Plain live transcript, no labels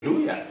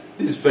Hallelujah.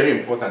 This is very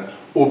important.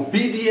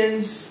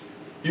 Obedience.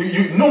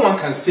 No one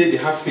can say they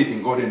have faith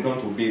in God and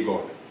don't obey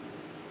God.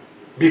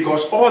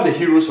 Because all the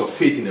heroes of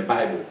faith in the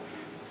Bible,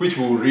 which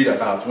we will read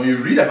about, when you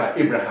read about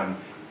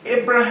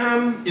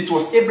Abraham, it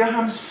was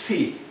Abraham's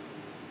faith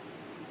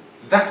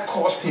that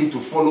caused him to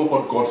follow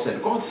what God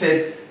said. God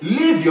said,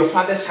 leave your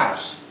father's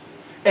house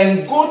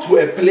and go to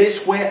a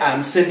place where I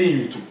am sending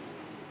you to.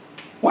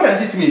 What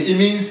does it mean? It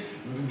means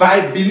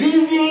by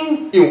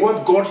believing in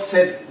what God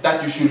said,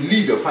 that you should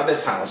leave your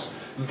father's house,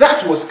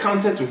 that was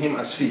counted to him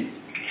as faith.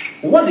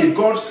 What did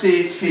God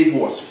say faith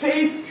was?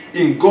 Faith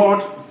in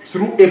God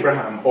through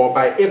Abraham, or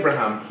by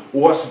Abraham,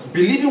 was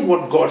believing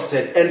what God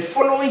said and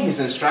following his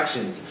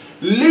instructions.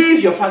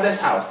 Leave your father's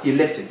house. He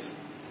left it.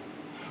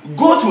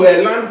 Go to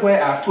a land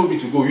where I've told you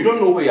to go. You don't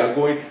know where you're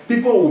going.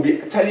 People will be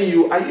telling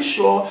you, are you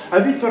sure?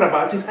 Have you thought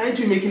about it? Aren't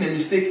you making a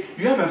mistake?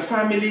 You have a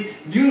family.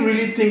 Do you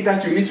really think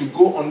that you need to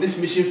go on this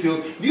mission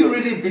field? Do you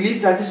really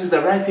believe that this is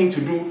the right thing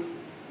to do?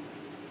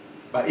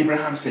 But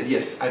Abraham said,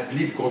 yes, I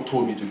believe God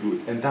told me to do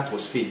it. And that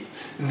was faith.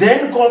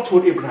 Then God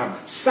told Abraham,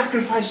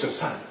 sacrifice your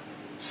son.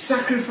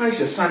 Sacrifice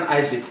your son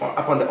Isaac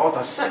upon the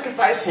altar.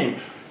 Sacrifice him.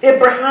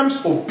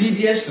 Abraham's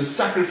obedience to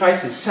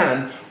sacrifice his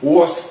son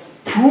was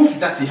proof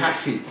that he had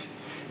faith.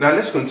 Now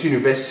let's continue,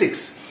 verse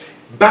 6.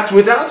 But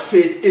without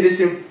faith it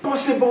is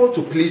impossible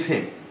to please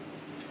him.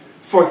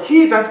 For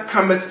he that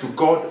cometh to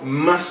God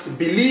must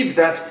believe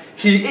that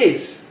he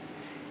is,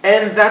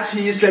 and that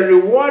he is a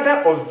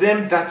rewarder of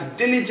them that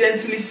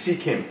diligently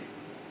seek him.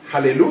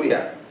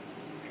 Hallelujah.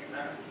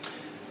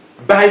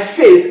 By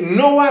faith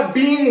Noah,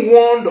 being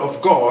warned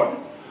of God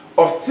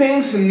of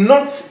things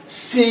not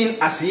seen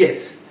as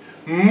yet,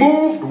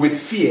 moved with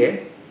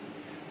fear,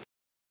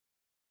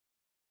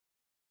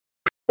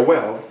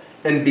 world,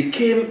 and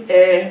became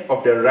heir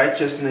of the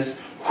righteousness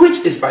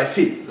which is by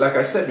faith. Like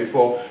I said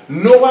before,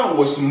 Noah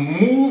was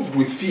moved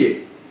with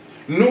fear.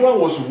 Noah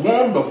was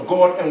warned of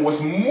God and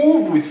was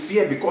moved with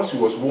fear because he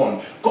was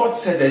warned. God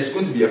said there's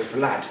going to be a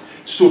flood,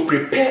 so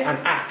prepare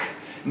an ark.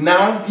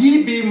 Now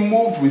he, being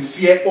moved with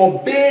fear,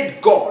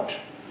 obeyed God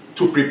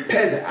to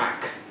prepare the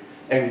ark,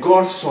 and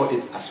God saw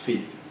it as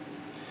faith.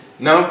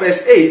 Now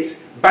verse 8,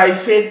 by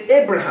faith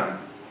Abraham,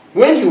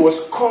 when he was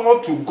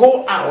called to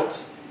go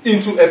out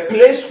into a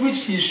place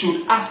which he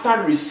should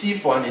after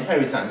receive for an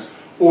inheritance,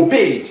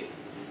 obeyed,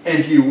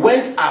 and he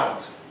went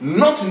out,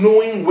 not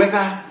knowing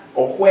whether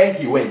or where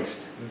he went.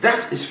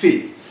 That is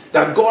faith.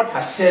 That God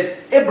has said,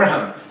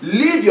 Abraham,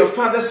 leave your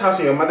father's house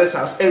and your mother's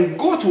house and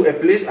go to a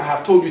place I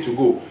have told you to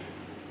go.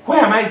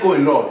 Where am I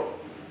going, Lord?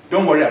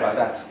 Don't worry about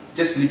that.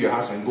 Just leave your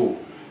house and go.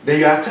 Then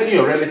you are telling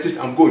your relatives,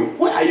 I'm going.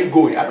 Where are you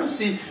going? I don't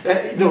see.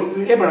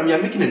 Abraham, you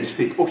are making a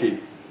mistake. Okay,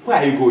 where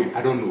are you going?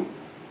 I don't know.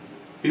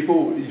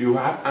 People, you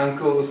have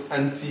uncles,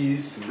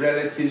 aunties,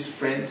 relatives,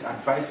 friends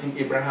advising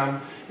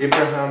Abraham,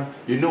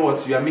 you know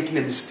what, you are making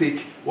a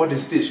mistake. What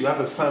is this? You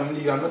have a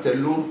family, you are not a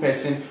lone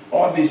person,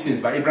 all these things.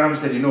 But Abraham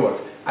said, you know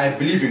what, I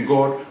believe in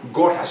God.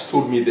 God has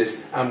told me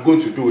this. I'm going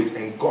to do it.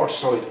 And God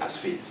saw it as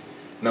faith.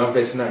 Now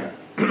verse 9.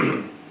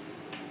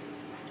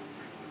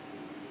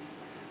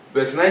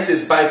 Verse 9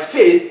 says, by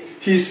faith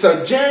he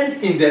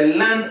sojourned in the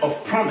land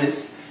of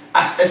promise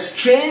as a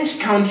strange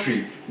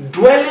country,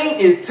 dwelling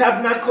in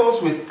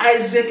tabernacles with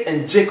Isaac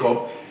and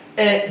Jacob,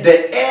 and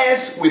the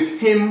heirs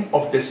with him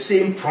of the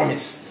same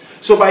promise.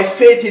 So by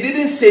faith, he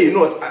didn't say, you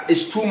know what,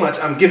 it's too much,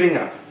 I'm giving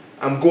up.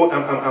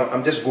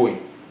 I'm just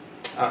going.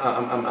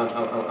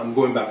 I'm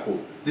going back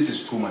home. This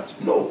is too much.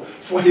 No,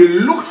 for he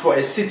looked for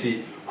a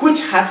city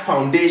which had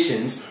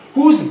foundations,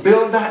 whose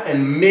builder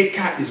and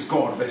maker is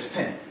God. Verse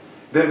 10.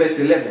 Then verse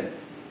 11.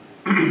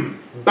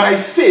 By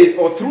faith,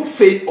 or through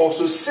faith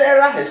also,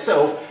 Sarah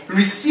herself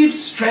received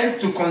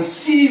strength to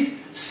conceive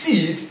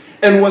seed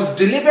and was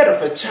delivered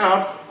of a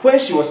child when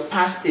she was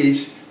past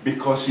age,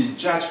 because she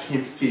judged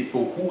him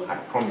faithful who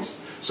had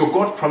promised. So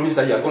God promised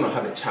that you are going to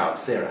have a child,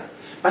 Sarah.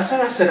 But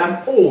Sarah said,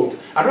 I'm old.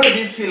 I don't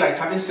even feel like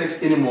having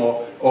sex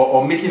anymore,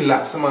 or making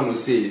love. Someone will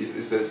say,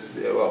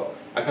 well,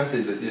 I can't say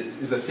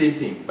it's the same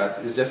thing, but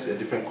it's just a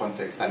different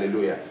context.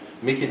 Hallelujah.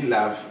 Making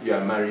love, you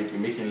are married, you're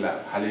making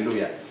love.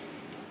 Hallelujah.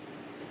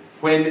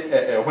 When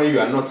you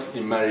are not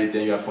married,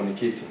 then you are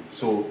fornicating.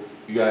 So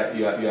you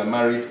are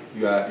married,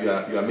 you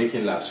are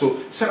making love. So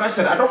Sarah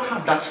said, I don't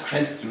have that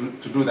strength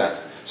to do that.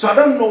 So I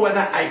don't know whether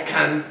I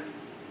can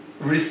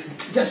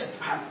just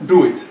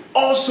do it.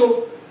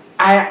 Also,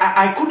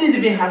 I couldn't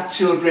even have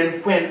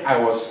children when I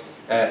was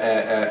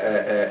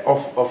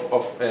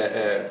of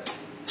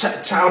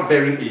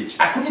childbearing age.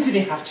 I couldn't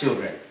even have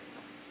children.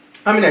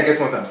 I mean, I get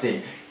what I'm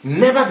saying.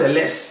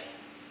 Nevertheless,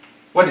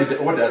 what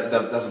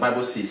does the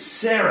Bible say?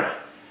 Sarah,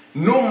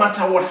 no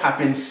matter what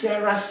happened,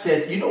 Sarah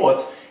said, you know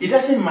what? It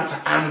doesn't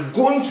matter. I'm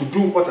going to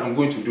do what I'm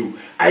going to do.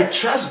 I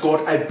trust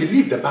God. I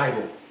believe the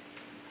Bible.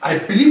 I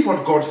believe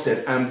what God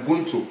said. I'm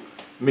going to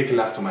make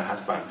love to my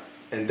husband.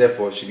 And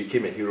therefore, she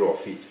became a hero of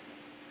faith.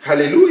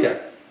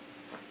 Hallelujah.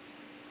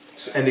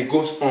 So, and it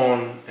goes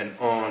on and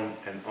on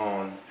and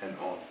on and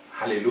on.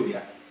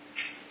 Hallelujah.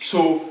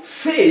 So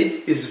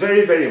faith is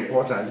very, very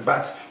important.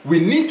 But we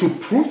need to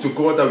prove to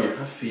God that we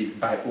have faith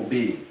by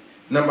obeying.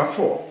 Number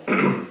 4,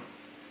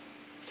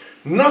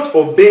 not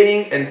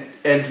obeying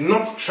and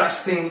not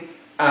trusting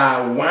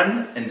are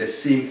one and the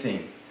same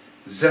thing.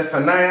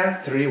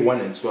 Zephaniah 3,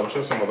 1 and 2. I'm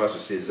sure some of us will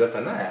say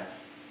Zephaniah.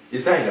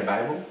 Is that in the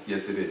Bible?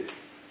 Yes, it is.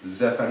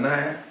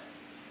 Zephaniah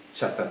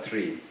chapter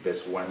 3,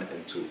 verse 1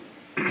 and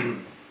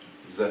 2.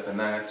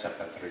 Zephaniah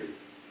chapter 3,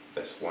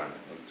 verse 1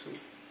 and 2.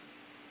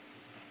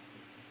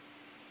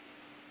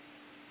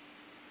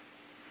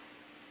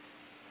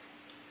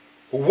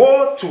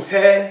 Woe to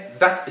her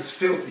that is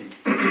filthy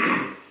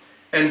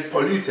and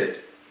polluted,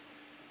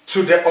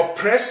 to the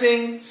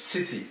oppressing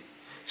city.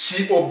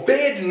 She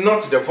obeyed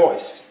not the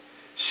voice.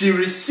 She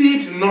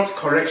received not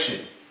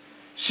correction.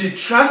 She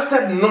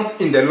trusted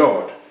not in the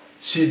Lord.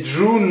 She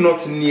drew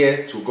not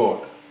near to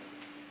God.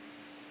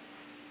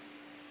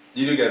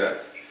 Did you get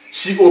that?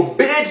 She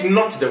obeyed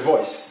not the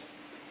voice.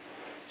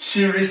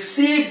 She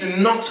received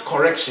not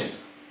correction.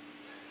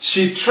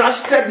 She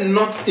trusted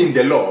not in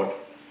the Lord.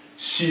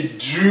 She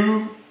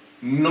drew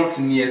not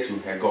near to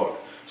her God.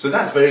 So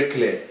that's very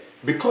clear.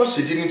 Because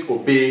she didn't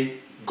obey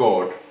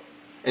God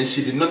and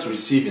she did not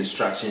receive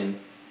instruction,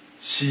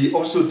 she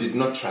also did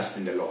not trust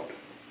in the Lord.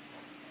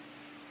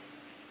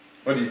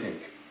 What do you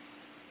think?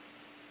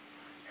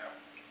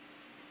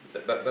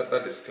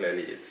 That is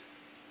clearly it.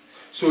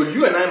 So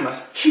you and I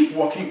must keep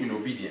walking in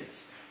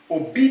obedience.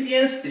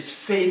 Obedience is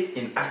faith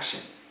in action.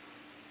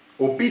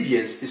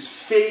 Obedience is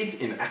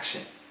faith in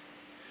action.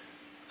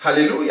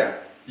 Hallelujah.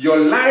 Your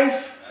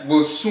life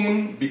will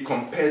soon be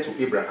compared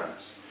to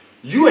Abraham's.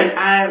 You and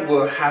I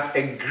will have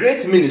a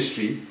great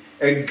ministry,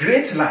 a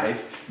great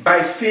life.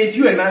 By faith,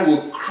 you and I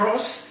will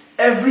cross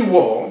every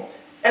wall,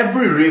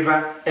 every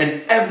river,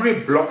 and every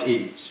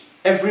blockade.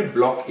 Every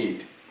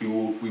blockade. We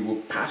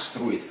will pass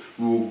through it.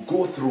 We will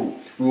go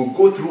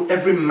through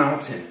every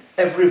mountain,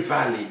 every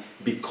valley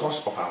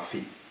because of our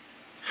faith.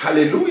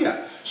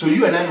 Hallelujah. So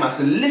you and I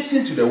must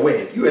listen to the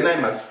word. You and I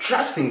must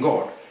trust in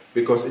God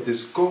because it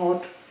is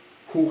God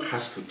who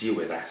has to deal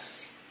with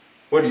us.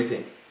 What do you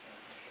think?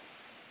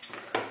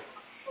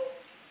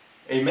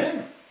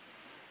 Amen.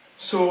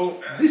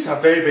 So these are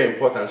very, very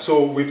important.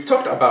 So we've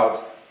talked about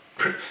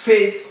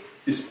faith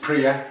is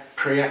prayer,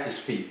 prayer is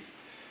faith.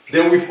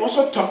 Then we've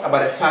also talked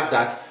about the fact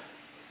that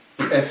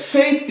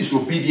faith is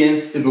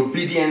obedience and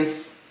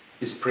obedience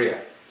is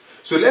prayer.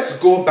 So let's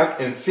go back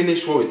and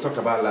finish what we talked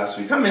about last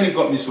week. How many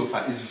got me so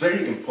far? It's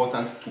very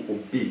important to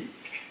obey.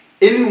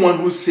 Anyone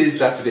who says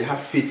that they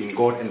have faith in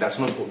God and does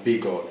not obey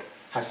God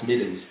has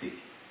made a mistake.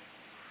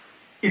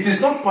 It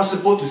is not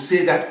possible to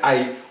say that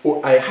I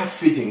have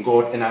faith in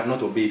God and I have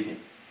not obeyed Him.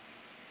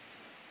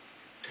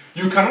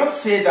 You cannot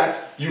say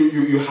that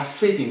you have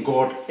faith in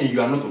God and you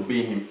are not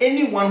obeying Him.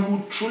 Anyone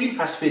who truly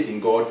has faith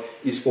in God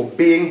is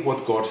obeying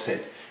what God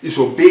said, is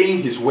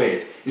obeying His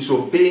word, is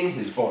obeying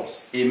His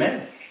voice.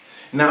 Amen.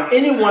 Now,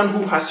 anyone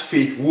who has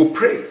faith will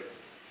pray.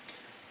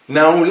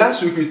 Now,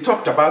 last week we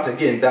talked about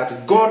again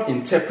that God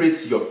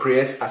interprets your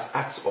prayers as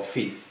acts of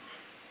faith.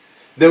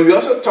 Then we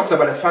also talked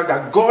about the fact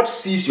that God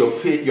sees your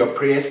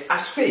prayers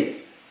as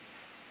faith.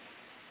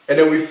 And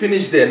then we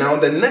finished there. Now,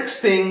 the next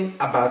thing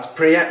about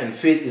prayer and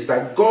faith is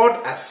that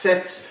God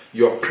accepts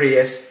your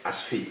prayers as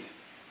faith.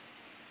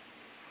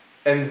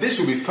 And this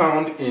will be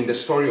found in the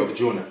story of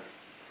Jonah.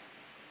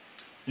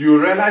 You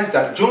realize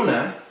that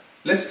Jonah,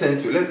 let's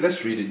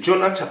read it.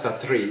 Jonah chapter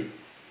 3,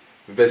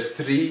 verse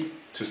 3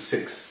 to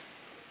 6.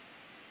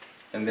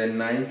 And then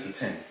 9 to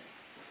 10.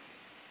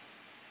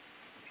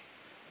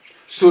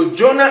 So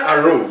Jonah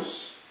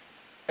arose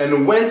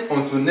and went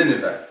unto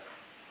Nineveh,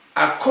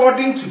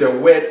 according to the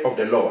word of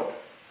the Lord.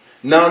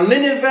 Now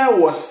Nineveh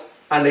was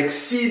an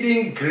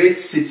exceeding great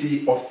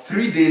city of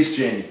 3 days'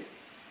 journey.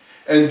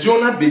 And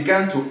Jonah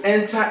began to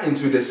enter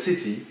into the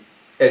city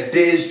a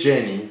day's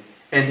journey,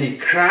 and he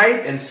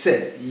cried and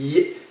said,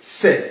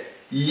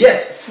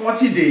 Yet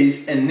 40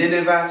 days and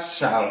Nineveh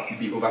shall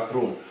be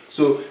overthrown.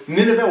 So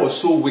Nineveh was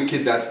so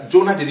wicked that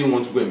Jonah didn't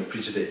want to go and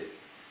preach there.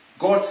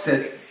 God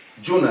said,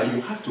 Jonah, you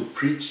have to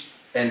preach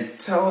and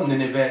tell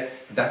Nineveh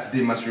that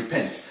they must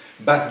repent.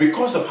 But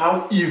because of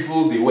how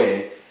evil they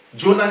were,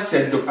 Jonah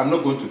said, look, I'm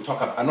not going to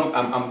talk.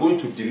 I'm going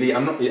to delay.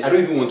 I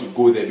don't even want to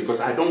go there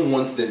because I don't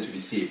want them to be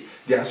saved.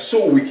 They are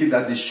so wicked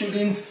that they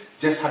shouldn't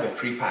just have a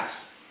free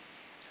pass.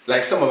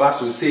 Like some of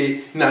us will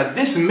say, now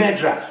this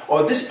murderer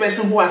or this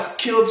person who has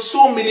killed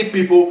so many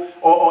people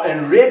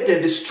and raped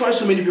and destroyed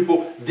so many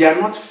people, they are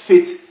not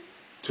fit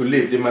to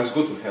live. They must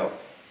go to hell.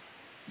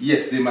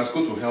 Yes, they must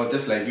go to hell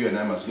just like you and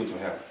I must go to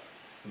hell.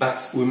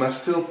 But we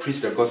must still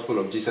preach the gospel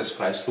of Jesus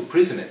Christ to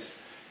prisoners,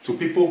 to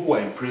people who are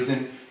in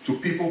prison, to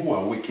people who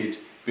are wicked,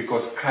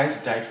 because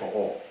Christ died for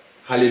all.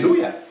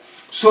 Hallelujah.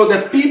 So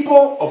the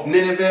people of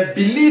Nineveh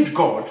believed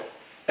God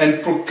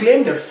and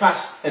proclaimed a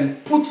fast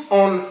and put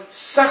on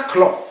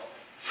sackcloth,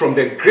 from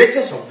the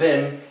greatest of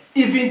them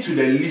even to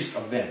the least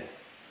of them.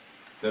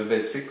 Then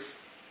verse 6.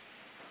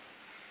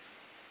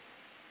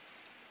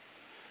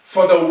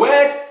 For the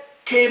word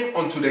came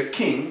unto the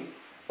king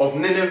of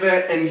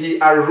Nineveh, and he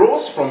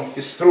arose from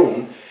his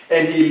throne,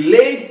 and he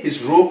laid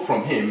his robe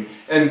from him,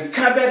 and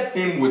covered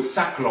him with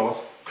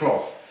sackcloth,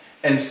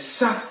 and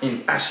sat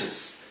in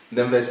ashes.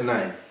 Then verse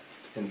 9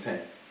 and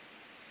 10.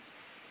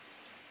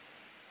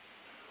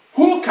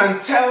 Who can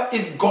tell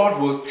if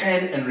God will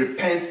turn and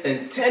repent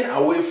and turn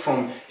away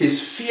from his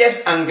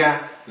fierce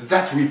anger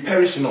that we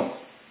perish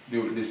not?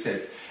 They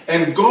said.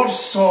 And God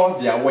saw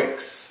their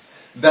works,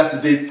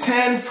 that they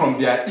turned from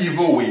their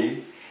evil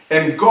way,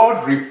 and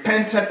God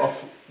repented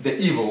of the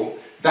evil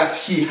that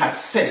he had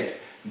said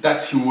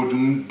that he would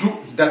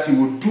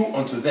do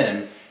unto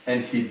them,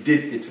 and he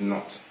did it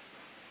not.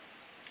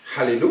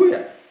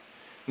 Hallelujah.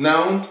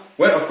 Now,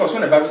 when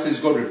the Bible says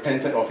God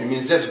repented of, it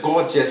means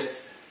God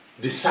just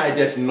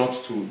decided not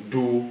to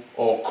do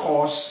or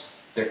cause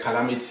the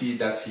calamity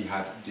that he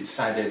had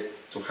decided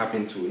to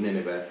happen to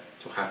Nineveh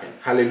to happen.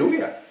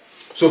 Hallelujah.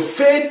 So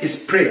faith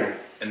is prayer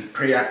and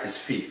prayer is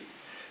faith.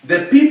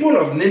 The people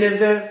of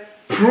Nineveh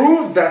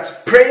proved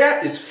that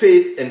prayer is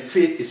faith and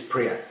faith is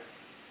prayer.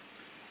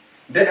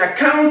 The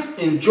account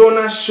in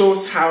Jonah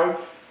shows how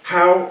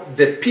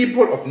the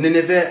people of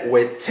Nineveh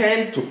were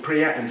turned to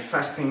prayer and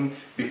fasting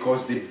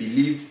because they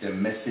believed the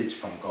message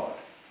from God.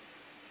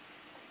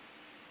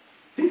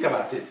 Think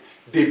about it.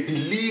 They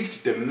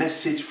believed the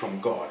message from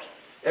God.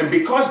 And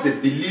because they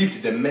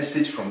believed the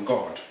message from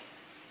God,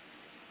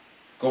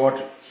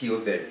 God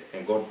healed them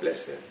and God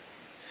blessed them.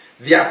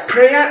 Their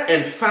prayer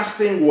and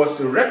fasting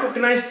was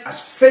recognized as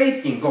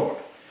faith in God.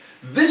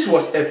 This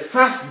was a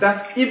fast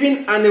that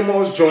even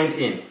animals joined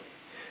in.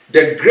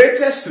 The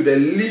greatest to the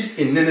least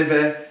in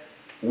Nineveh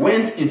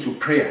went into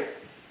prayer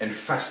and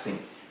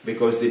fasting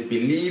because they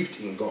believed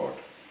in God.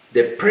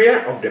 The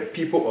prayer of the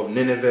people of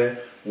Nineveh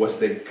was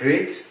the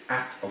great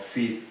act of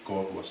faith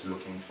God was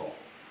looking for.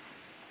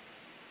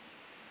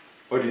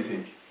 What do you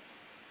think?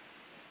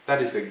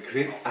 That is the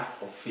great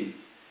act of faith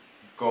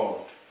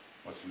God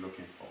was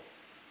looking for.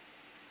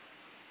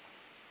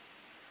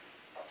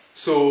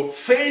 So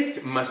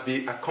faith must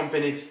be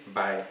accompanied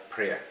by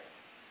prayer.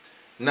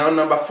 Now,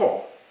 number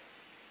 4,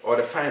 or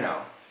the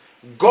final,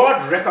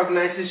 God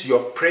recognizes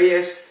your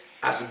prayers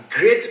as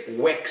great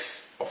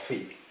works of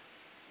faith.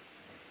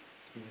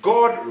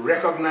 God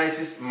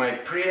recognizes my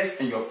prayers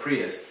and your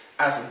prayers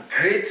as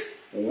great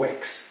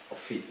works of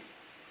faith.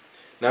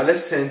 Now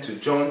let's turn to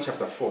John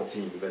chapter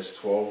 14, verse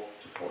 12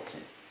 to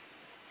 14.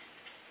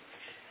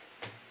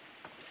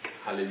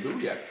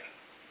 Hallelujah.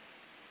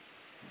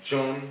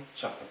 John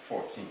chapter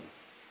 14,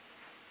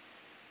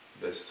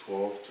 verse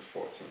 12 to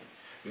 14.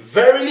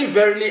 Verily,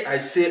 verily, I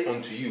say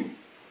unto you,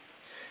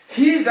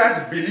 he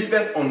that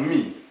believeth on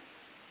me,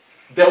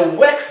 the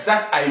works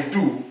that I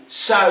do,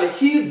 shall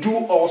he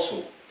do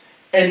also,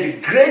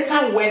 and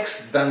greater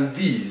works than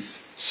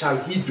these shall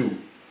he do,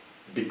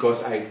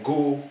 because I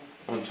go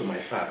unto my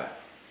Father.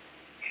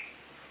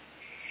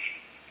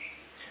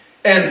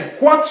 And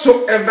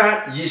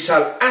whatsoever ye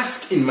shall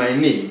ask in my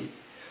name,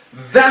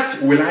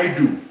 that will I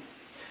do,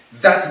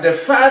 that the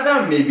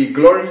Father may be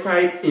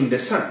glorified in the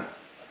Son.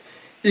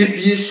 If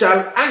ye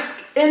shall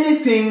ask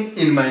anything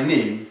in my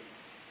name,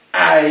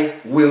 I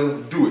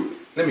will do it.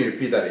 Let me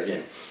repeat that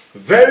again.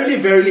 Verily,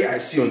 verily, I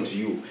say unto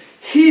you,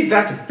 he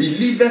that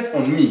believeth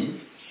on me,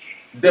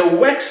 the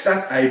works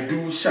that I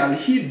do shall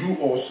he do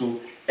also,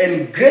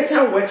 and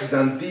greater works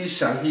than these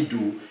shall he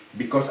do,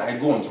 because I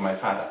go unto my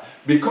Father.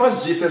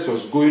 Because Jesus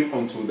was going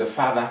unto the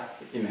Father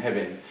in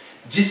heaven,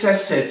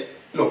 Jesus said,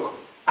 look,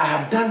 I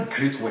have done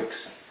great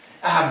works.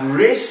 I have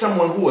raised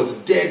someone who was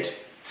dead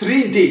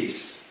 3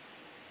 days.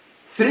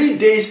 3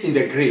 days in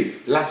the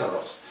grave,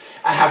 Lazarus.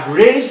 I have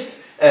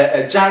raised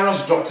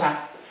Jairus' daughter.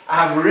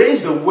 I have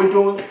raised the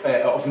widow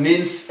of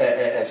Nain's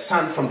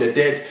son from the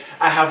dead.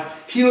 I have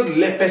healed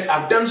lepers.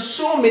 I've done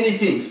so many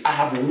things. I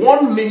have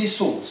won many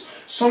souls.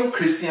 Some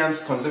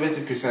Christians,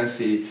 conservative Christians,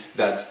 say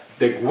that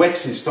the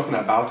works he's talking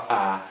about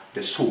are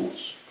the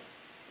souls.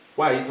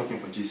 Why are you talking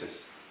for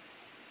Jesus?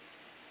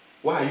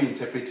 Why are you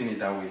interpreting it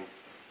that way?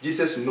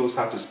 Jesus knows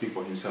how to speak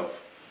for himself.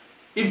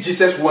 If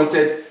Jesus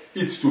wanted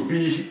it to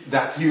be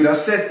that, he would have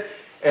said,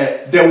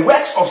 the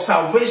works of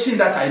salvation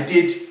that I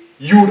did,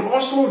 you would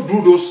also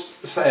do those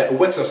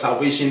works of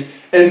salvation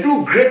and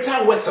do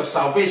greater works of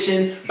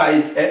salvation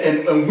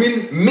and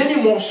win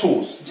many more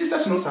souls.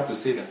 Jesus knows how to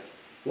say that.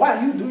 Why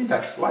are you doing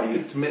that? Why are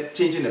you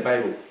changing the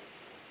Bible?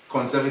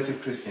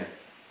 Conservative Christian.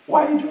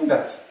 Why are you doing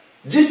that?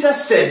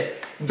 Jesus said,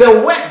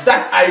 the works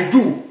that I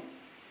do.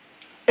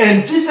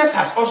 And Jesus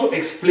has also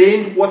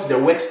explained what the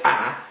works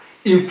are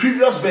in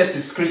previous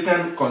verses,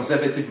 Christian,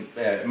 conservative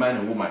man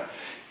and woman.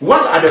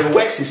 What are the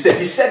works he said?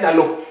 He said that,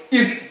 look,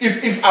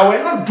 if I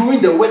were not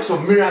doing the works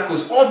of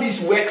miracles, all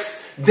these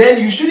works,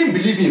 then you shouldn't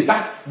believe me.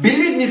 But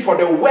believe me for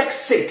the work's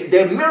sake,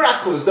 the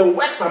miracles, the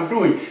works I'm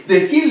doing,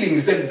 the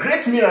healings, the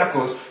great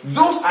miracles,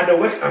 those are the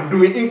works I'm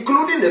doing,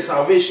 including the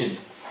salvation.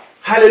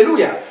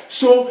 Hallelujah.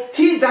 So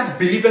he that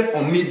believeth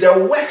on me,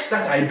 the works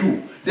that I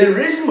do, the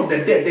raising of the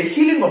dead, the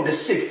healing of the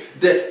sick,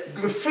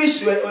 the fish,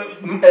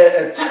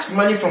 tax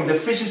money from the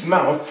fish's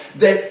mouth,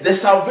 the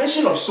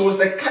salvation of souls,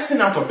 the casting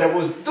out of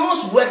devils,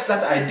 those works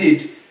that I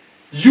did,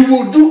 you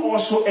will do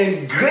also,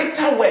 and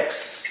greater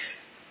works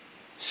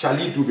shall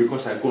he do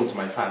because I go unto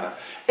my Father.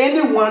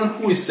 Anyone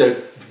who is a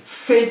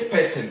faith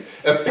person,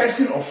 a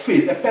person of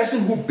faith, a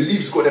person who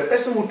believes God, a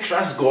person who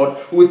trusts God,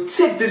 will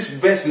take this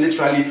verse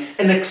literally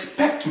and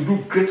expect to do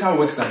greater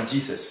works than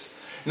Jesus.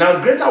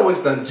 Now, greater works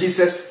than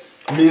Jesus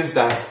means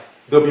that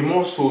there'll be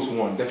more souls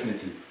won,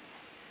 definitely.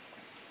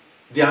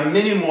 There are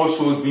many more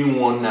souls being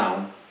won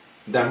now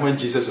than when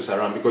Jesus was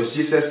around, because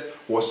Jesus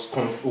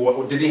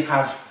didn't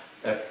have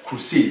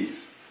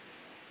crusades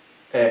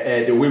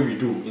the way we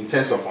do in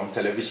terms of on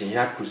television. He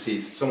had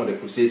crusades. Some of the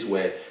crusades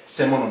were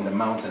Sermon on the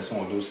Mount and some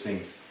of those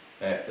things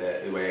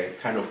were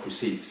kind of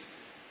crusades.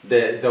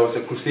 There was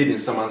a crusade in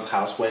someone's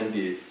house when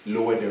they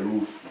lowered the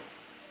roof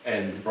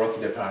and brought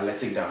the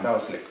paralytic down. That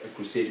was like a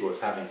crusade he was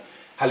having.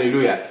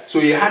 Hallelujah. So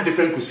he had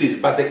different crusades,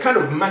 but the kind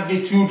of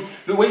magnitude,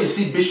 when you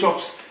see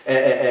bishops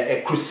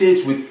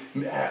crusades with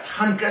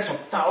hundreds of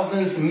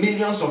thousands,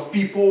 millions of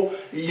people,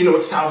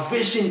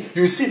 salvation,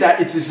 you see that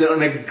it is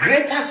on a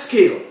greater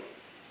scale.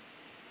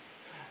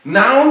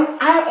 Now,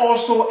 I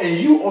also and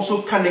you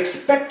also can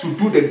expect to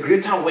do the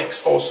greater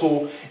works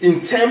also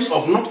in terms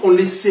of not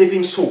only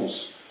saving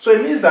souls. So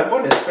it means that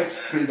God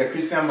expects the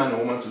Christian man and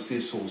woman to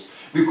save souls.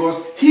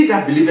 Because he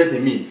that believeth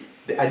in me,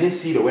 I didn't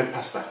see the word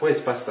pastor. Where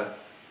is pastor?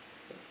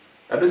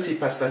 I don't see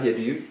pastor here,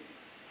 do you?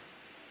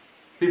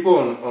 People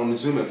on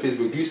Zoom and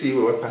Facebook, do you see the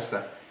word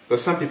pastor?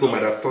 Because some people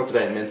might have thought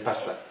that it meant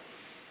pastor.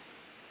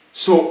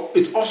 So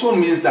it also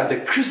means that the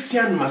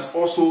Christian must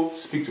also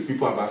speak to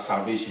people about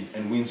salvation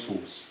and win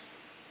souls.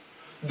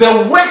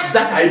 The works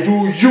that I do,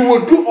 you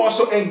will do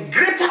also, and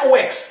greater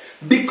works,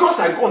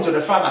 because I go unto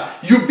the Father.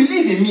 You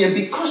believe in me, and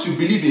because you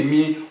believe in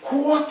me,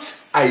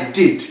 what I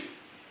did.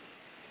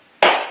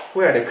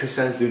 Where are the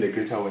Christians doing the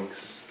greater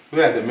works?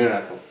 Where are the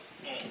miracles?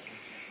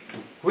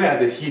 Where are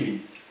the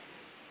healings?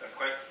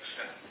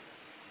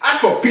 As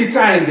for Peter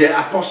and the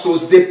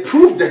apostles, they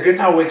proved the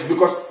greater works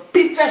because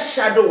Peter's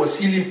shadow was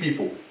healing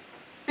people.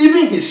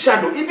 Even his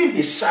shadow,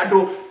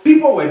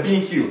 people were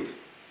being healed.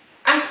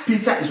 As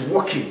Peter is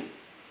walking,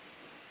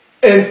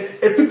 and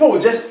people will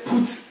just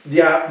put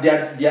their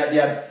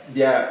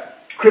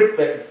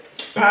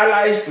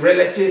paralyzed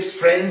relatives,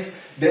 friends,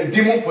 the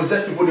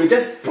demon-possessed people, they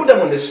just put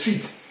them on the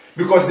street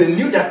because they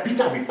knew that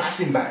Peter will be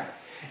passing by.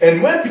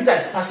 And when Peter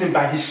is passing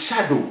by, his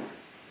shadow,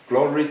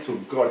 glory to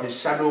God, his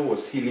shadow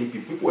was healing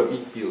people. People were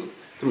being healed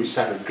through his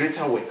shadow.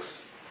 Greater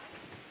works.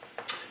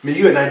 May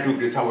you and I do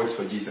greater works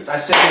for Jesus. I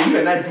said, may you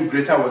and I do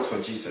greater works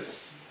for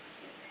Jesus.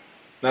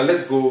 Now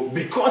let's go,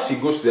 because he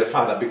goes to the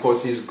Father,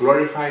 because he is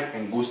glorified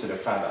and goes to the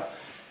Father.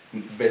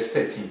 Verse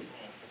 13.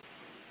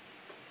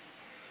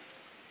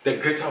 The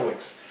greater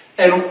works.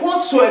 And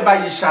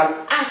whatsoever ye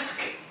shall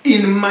ask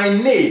in my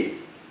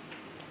name,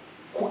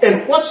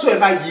 and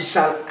whatsoever ye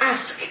shall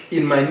ask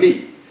in my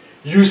name,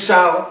 you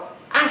shall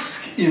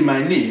ask in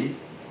my name,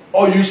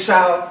 or you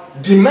shall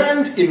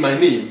demand in my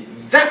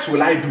name, that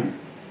will I do,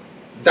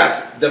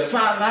 that the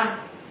Father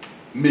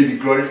may be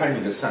glorified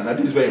in the Son. Now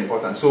this is very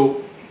important.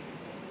 So,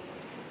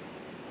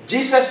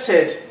 Jesus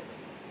said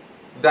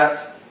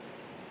that,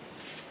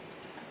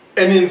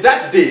 and in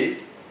that day,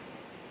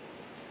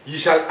 ye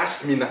shall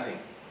ask me nothing.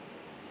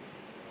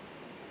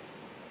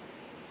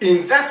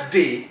 In that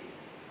day,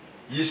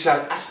 ye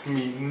shall ask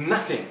me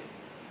nothing.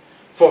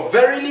 For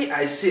verily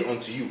I say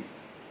unto you,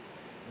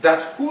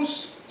 that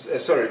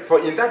for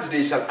in that day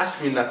ye shall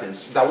ask me nothing,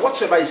 that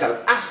whatsoever ye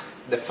shall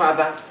ask the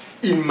Father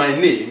in my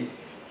name,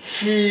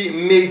 he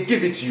may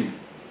give it you.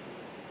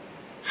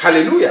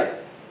 Hallelujah.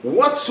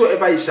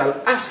 Whatsoever ye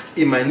shall ask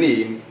in my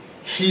name,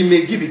 he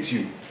may give it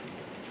you.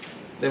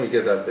 Let me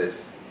get that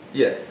verse.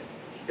 Yeah.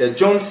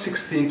 John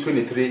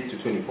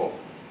 16:23-24.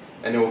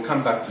 And then we'll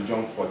come back to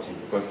John 14,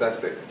 because that's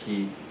the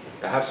key.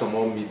 I have some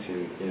more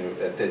meeting in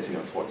 13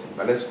 and 14.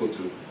 But let's go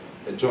to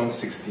John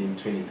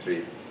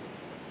 16:23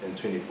 and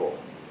 24.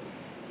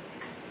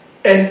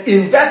 And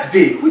in that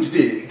day, which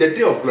day? The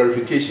day of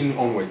glorification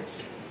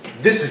onwards.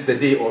 This is the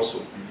day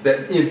also.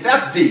 That in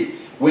that day,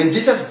 when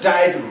Jesus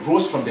died,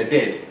 rose from the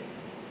dead,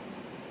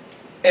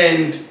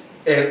 and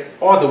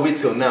all the way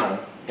till now,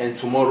 and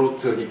tomorrow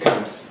till he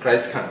comes,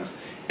 Christ comes.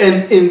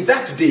 And in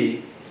that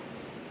day,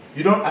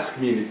 you don't ask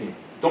me anything.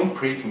 Don't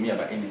pray to me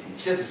about anything.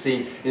 Jesus is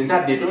saying, in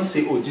that day, don't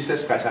say, oh,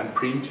 Jesus Christ, I'm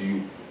praying to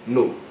you.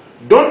 No.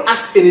 Don't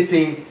ask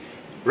anything.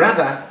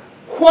 Rather,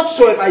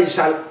 whatsoever you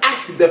shall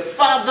ask the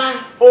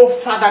Father, oh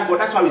Father God.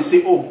 That's why we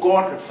say, oh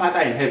God,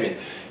 Father in heaven.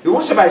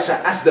 Whatsoever you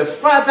shall ask the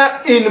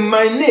Father in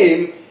my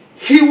name,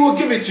 he will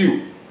give it to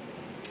you.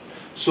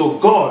 So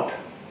God,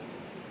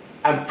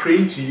 I'm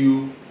praying to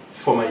you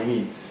for my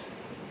needs.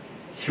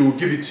 He will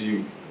give it to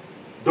you.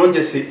 Don't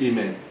just say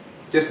amen.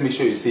 Just make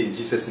sure you say in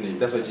Jesus' name.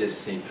 That's what Jesus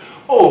is saying.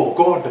 Oh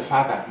God the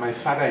Father, my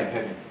Father in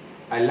heaven,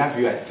 I love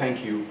you, I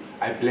thank you,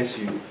 I bless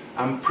you.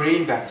 I'm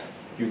praying that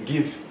you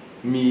give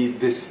me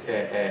this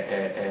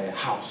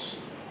house.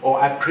 Or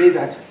I pray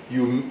that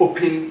you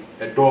open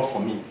a door for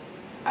me.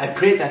 I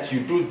pray that you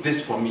do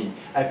this for me.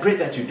 I pray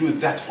that you do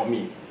that for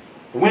me.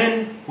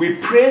 When we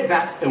pray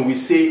that and we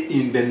say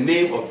in the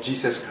name of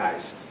Jesus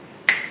Christ,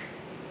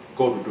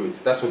 God will do it.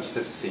 That's what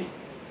Jesus is saying.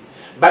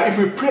 But if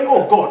we pray,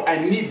 oh God, I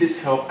need this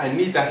help, I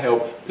need that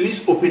help,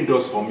 please open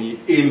doors for me,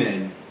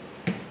 amen.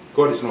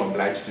 God is not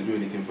obliged to do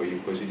anything for you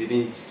because you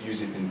didn't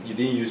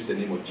use the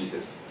name of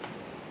Jesus.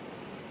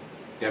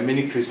 There are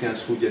many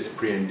Christians who just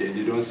pray and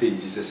they don't say in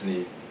Jesus'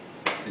 name.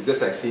 It's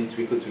just like saying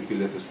twinkle, twinkle,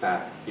 little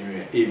star.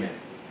 Amen.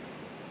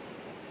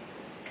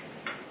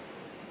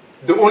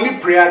 The only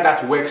prayer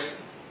that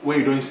works when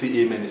you don't say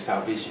amen is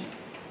salvation.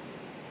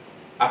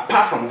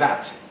 Apart from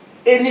that,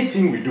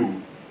 anything we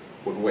do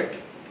would work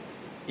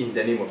in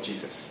the name of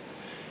Jesus.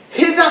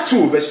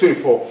 Hitherto, verse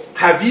 24,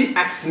 have ye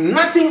asked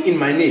nothing in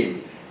my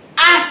name?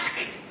 Ask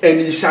and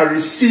ye shall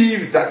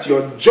receive, that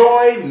your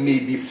joy may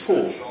be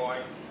full.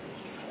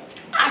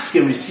 Ask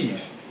and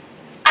receive.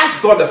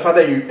 Ask God the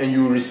Father and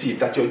you will receive,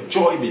 that your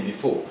joy may be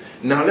full.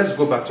 Now let's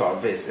go back to our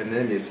verse and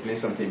let me explain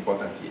something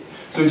important here.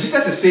 So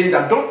Jesus is saying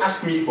that don't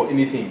ask me for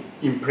anything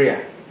in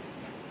prayer.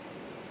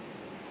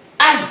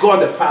 Ask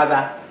God the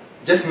Father,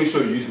 just make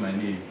sure you use my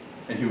name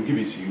and he will give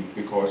it to you,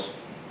 because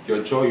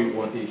your joy,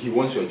 he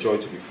wants your joy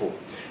to be full.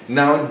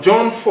 Now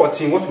John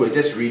 14, what we're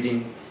just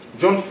reading,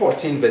 John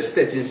 14 verse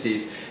 13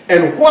 says,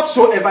 and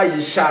whatsoever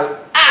ye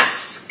shall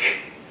ask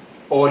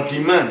or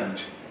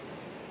demand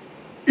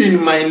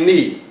in my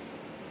name,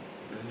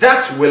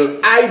 that will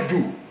I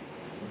do,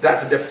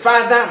 that the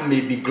Father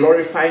may be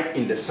glorified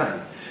in the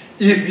Son.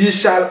 If ye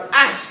shall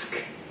ask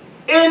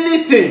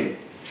anything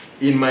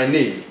in my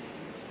name,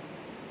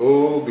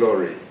 oh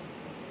glory,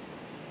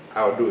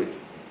 I'll do it.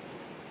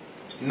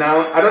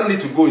 Now, I don't need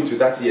to go into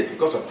that yet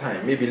because of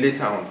time, maybe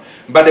later on.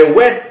 But the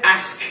word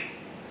ask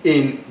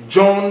in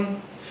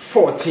John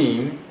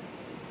 14,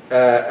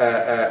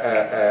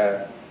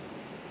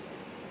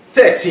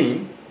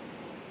 13,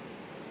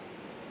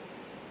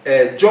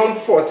 John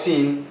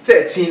 14,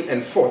 13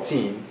 and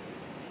 14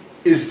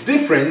 is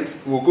different.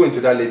 We'll go into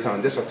that later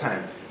on just for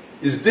time.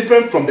 It's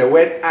different from the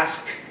word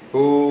ask.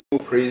 Oh,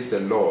 praise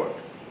the Lord.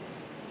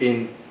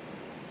 In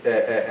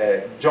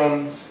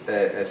John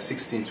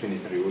 16,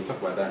 23. We'll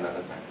talk about that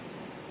another time.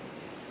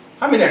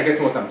 How many are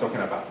getting what I'm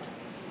talking about?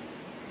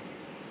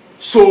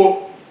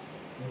 So,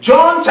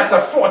 John chapter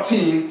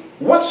 14,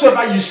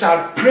 whatsoever you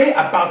shall pray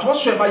about,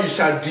 whatsoever you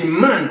shall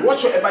demand,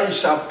 whatsoever you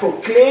shall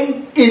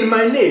proclaim in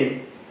my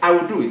name, I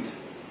will do it.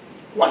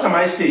 What am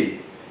I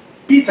saying?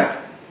 Peter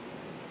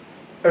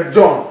and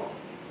John,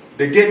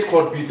 the gate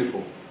called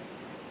Beautiful.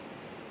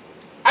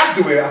 As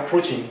they were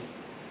approaching,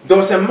 there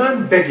was a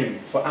man begging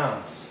for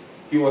alms.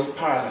 He was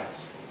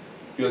paralyzed.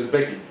 He was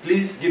begging,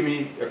 please give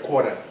me a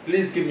quarter.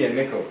 Please give me a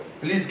nickel.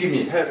 Please give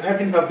me,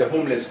 having helped the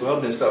homeless to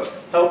help themselves.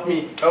 Help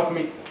me, help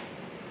me.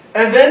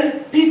 And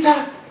then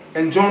Peter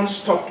and John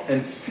stopped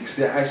and fixed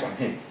their eyes on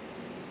him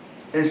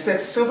and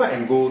said, silver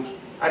and gold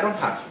I don't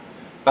have,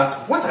 but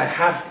what I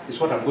have is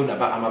what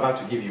I'm about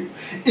to give you.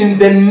 In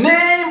the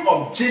name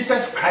of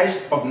Jesus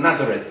Christ of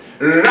Nazareth,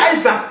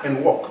 rise up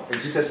and walk.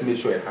 And Jesus made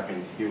sure it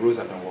happened. He rose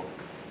up and walked.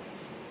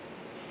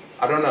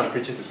 I don't know, I'm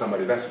preaching to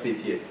somebody. That's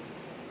faith here.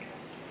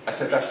 I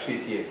said that's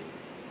faith here.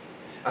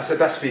 I said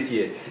that's faith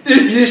here.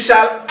 If ye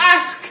shall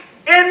ask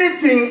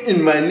anything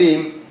in my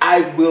name,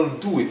 I will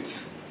do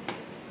it.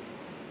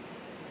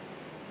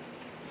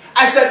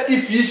 I said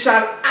if ye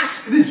shall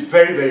ask, this is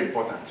very, very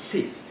important.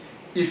 Faith.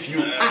 If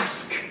you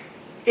ask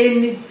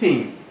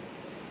anything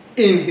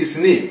in his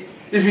name,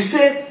 if you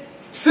say,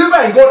 silver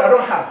and gold I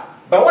don't have,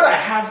 but what I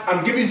have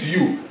I'm giving to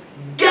you,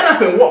 get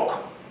up and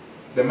walk,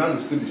 the man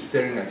will still be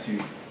staring at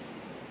you.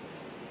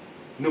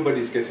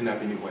 Nobody's getting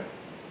up anywhere.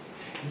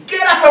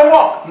 Get up and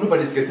walk.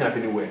 Nobody's getting up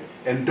anywhere.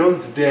 And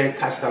don't dare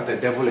cast out the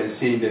devil and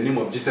say in the name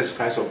of Jesus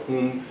Christ of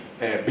whom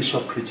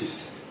Bishop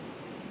preaches,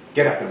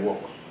 get up and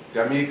walk.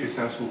 There are many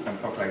Christians who can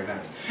talk like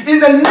that. In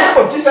the name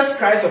of Jesus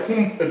Christ of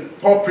whom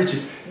Paul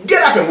preaches,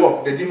 get up and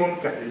walk. The demon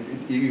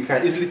you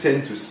can easily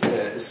turn to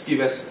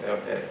Scevers.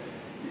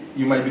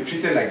 You might be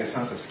treated like the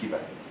sons of Sceva.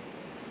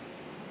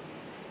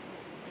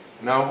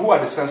 Now, who are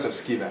the sons of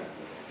Sceva?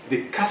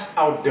 They cast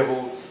out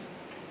devils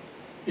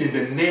in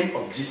the name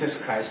of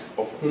Jesus Christ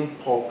of whom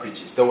Paul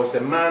preaches. There was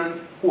a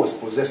man who was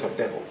possessed of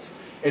devils,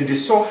 and they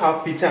saw how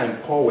Peter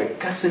and Paul were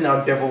casting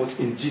out devils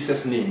in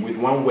Jesus' name with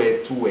one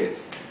word, two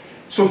words.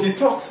 So he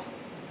thought,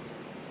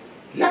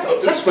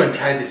 let's go and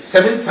try this.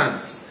 7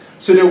 sons.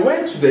 So they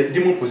went to the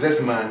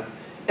demon-possessed man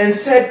and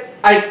said,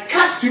 I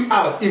cast you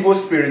out, evil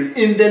spirits,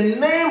 in the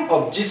name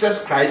of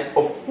Jesus Christ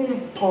of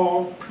whom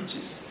Paul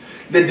preaches.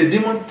 Then the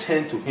demon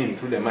turned to him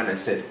through the man and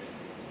said,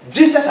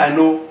 Jesus I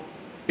know,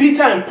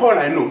 Peter and Paul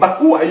I know, but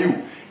who are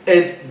you?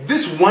 And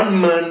this one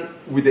man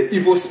with the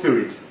evil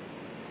spirit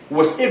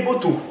was able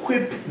to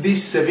whip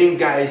these 7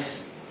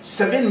 guys,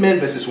 7 men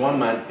versus 1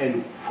 man,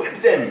 and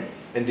whip them,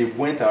 and they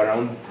went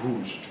around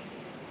bruised.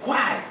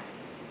 Why?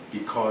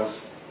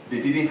 Because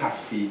they didn't have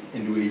faith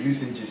and they were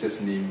using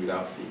Jesus' name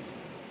without faith.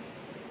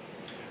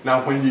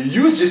 Now when you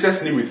use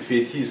Jesus' name with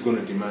faith, he's going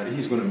to demand it,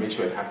 he's going to make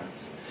sure it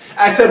happens.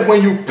 I said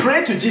when you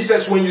pray to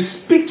Jesus, when you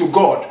speak to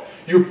God,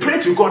 you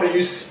pray to God and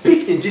you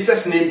speak in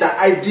Jesus' name that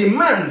I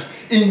demand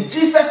in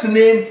Jesus'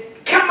 name,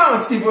 come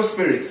out, evil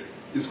spirit.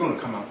 It's going to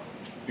come out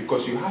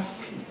because you have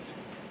faith.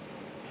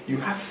 You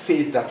have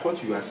faith that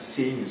what you are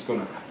saying is going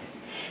to happen.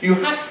 You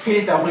have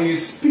faith that when you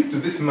speak to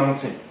this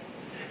mountain,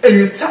 and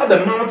you tell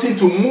the mountain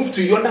to move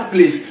to yonder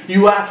place,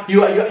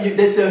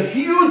 there's a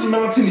huge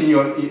mountain in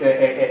your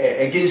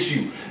against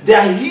you. There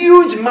are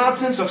huge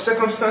mountains of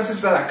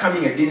circumstances that are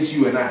coming against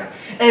you and I.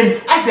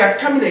 And as they are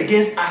coming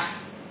against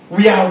us,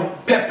 we are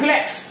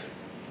perplexed.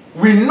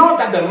 We know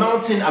that the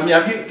mountain, have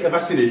you ever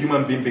seen a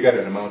human being bigger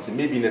than a mountain?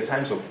 Maybe in the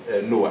times of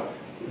Noah,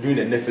 during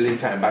the Nephilim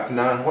time. But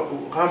now,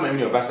 how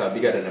many of us are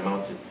bigger than a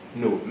mountain?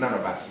 No, none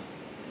of us.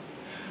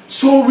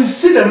 So we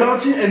see the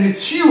mountain and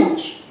it's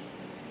huge.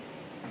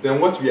 Then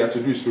what we have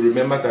to do is to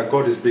remember that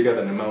God is bigger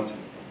than the mountain.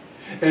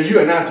 And you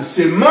and I have to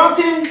say,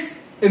 mountain,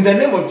 in the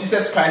name of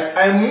Jesus Christ,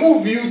 I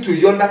move you to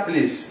yonder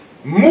place.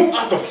 Move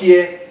out of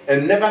here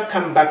and never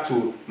come back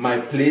to my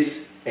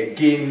place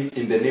again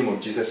in the name of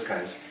Jesus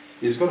Christ.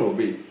 He's going to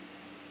obey.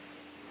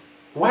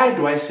 Why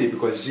do I say?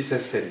 Because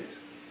Jesus said it.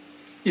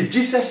 If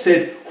Jesus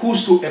said,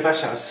 whosoever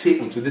shall say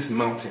unto this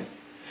mountain,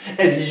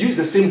 and he used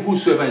the same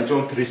whosoever in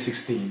John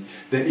 3:16,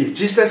 then if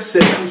Jesus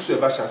said,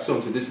 whosoever shall say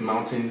unto this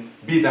mountain,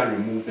 be thou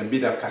removed and be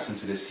thou cast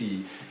into the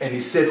sea, and he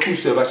said,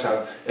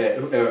 whosoever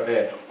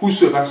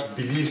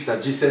believes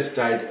that Jesus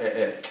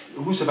died,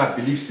 whosoever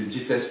believes in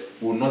Jesus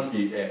will not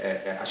be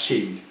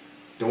ashamed,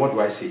 then what do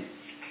I say?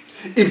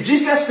 If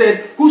Jesus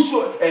said,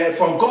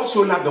 for God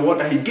so loved the world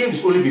that he gave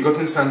his only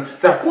begotten Son,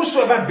 that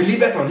whosoever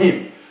believeth on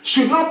him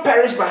should not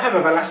perish but have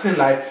everlasting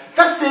life,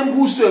 that same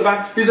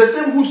whosoever is the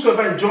same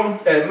whosoever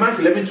in Mark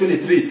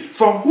 11:23.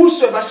 For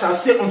whosoever shall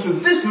say unto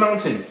this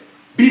mountain,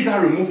 be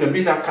thou removed and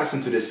be thou cast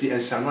into the sea,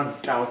 and shall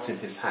not doubt in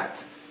his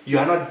heart. You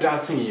are not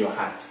doubting in your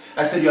heart.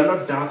 I said you are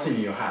not doubting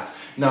in your heart.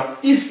 Now,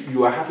 if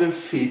you are having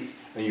faith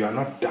and you are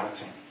not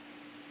doubting,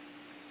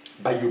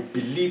 but you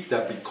believe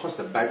that because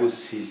the Bible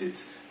says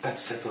it, that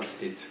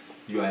settles it,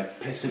 you are a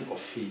person of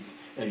faith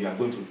and you are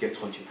going to get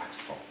what you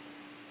asked for.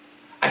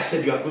 I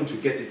said you are going to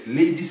get it.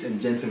 Ladies and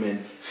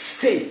gentlemen,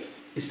 faith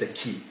is the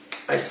key.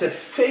 I said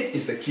faith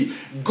is the key.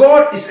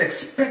 God is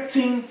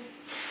expecting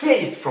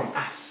faith from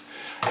us.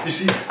 You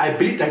see, I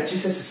believe that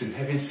Jesus is in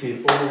heaven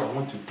saying, oh, I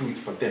want to do it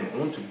for them. I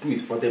want to do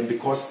it for them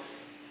because,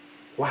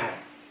 why?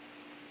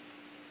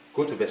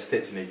 Go to verse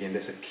 13 again.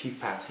 There's a key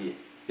part here.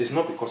 It's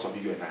not because of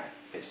you and I,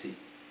 per se.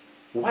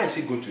 Why is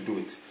he going to do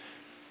it?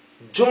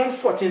 John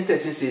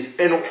 14:13 says,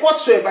 and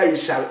whatsoever ye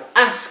shall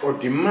ask or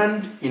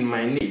demand in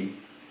my name,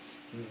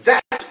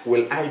 that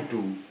will I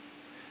do,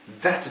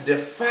 that the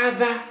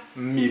Father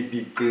may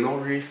be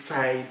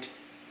glorified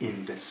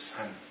in the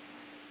Son.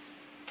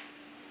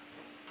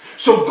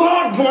 So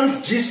God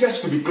wants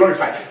Jesus to be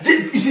glorified.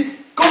 You see,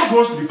 God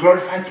wants to be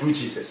glorified through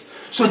Jesus.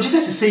 So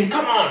Jesus is saying,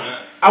 come on,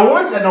 I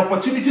want an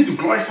opportunity to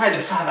glorify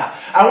the Father.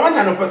 I want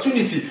an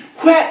opportunity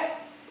where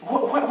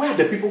are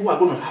the people who are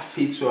going to have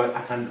faith so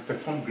I can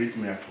perform great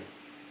miracles?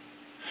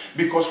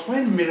 Because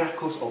when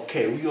miracles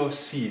occur, we all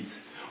see it.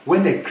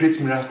 When a great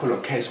miracle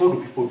occurs, what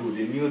do people do?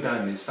 They kneel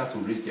down and they start to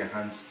raise their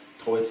hands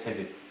towards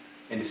heaven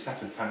and they start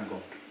to thank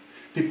God.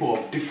 People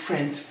of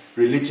different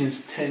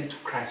religions turn to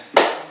Christ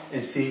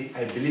and say,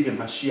 I believe in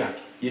Mashiach,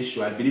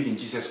 Yeshua, I believe in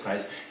Jesus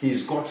Christ. He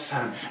is God's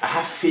Son. I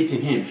have faith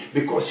in him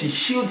because he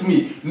healed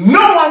me.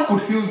 No one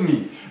could heal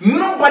me.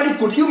 Nobody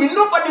could heal me.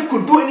 Nobody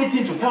could do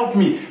anything to help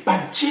me.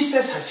 But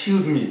Jesus has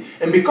healed me.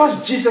 And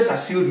because Jesus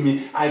has healed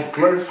me, I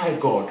glorify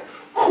God.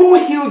 Who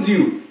healed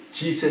you?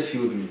 Jesus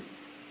healed me.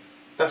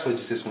 That's what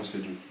Jesus wants to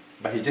do.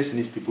 But he just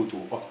needs people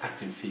to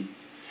act in faith.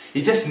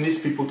 He just needs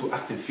people to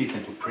act in faith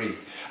and to pray.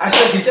 I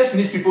said he just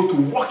needs people to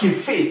walk in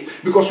faith.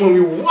 Because when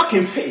we walk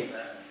in faith,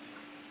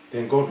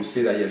 then God will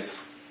say that,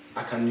 yes,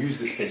 I can use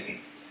this person.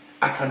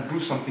 I can do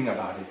something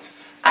about it.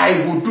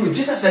 I will do it.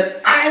 Jesus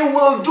said, I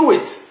will do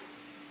it.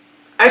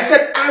 I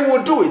said, I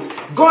will do it.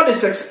 God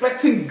is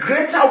expecting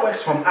greater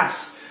works from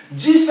us.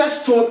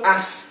 Jesus told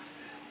us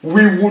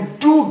we would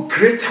do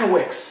greater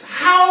works.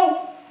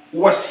 How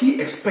was he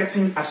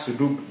expecting us to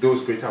do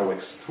those greater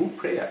works? Through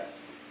prayer.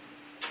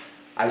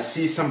 I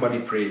see somebody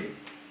praying.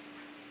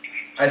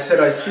 I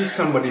said, I see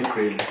somebody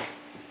praying.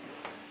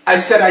 I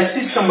said, I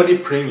see somebody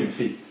praying in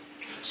faith.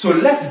 So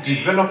let's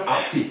develop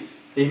our faith.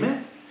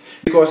 Amen?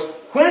 Because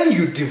when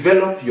you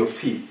develop your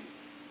faith,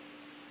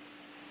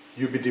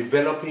 you'll be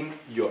developing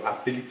your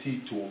ability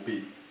to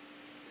obey.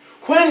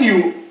 When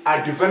you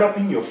are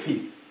developing your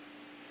faith,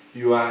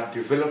 you are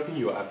developing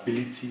your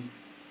ability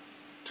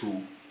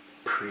to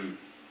pray.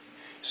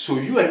 So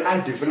you and I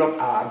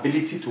develop our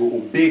ability to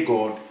obey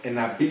God and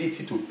our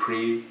ability to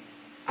pray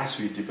as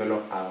we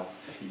develop our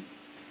faith.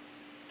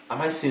 Am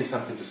I saying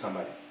something to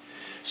somebody?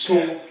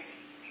 So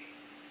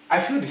I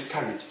feel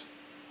discouraged,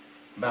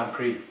 but I'm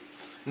praying.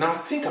 Now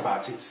think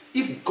about it.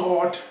 If you've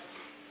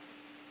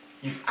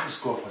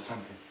asked God for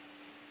something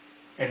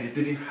and it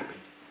didn't happen,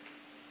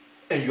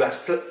 and you are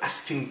still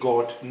asking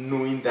God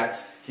knowing that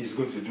he's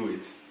going to do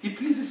it, it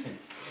pleases him.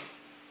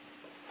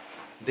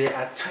 There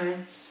are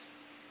times,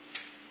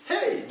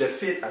 hey, the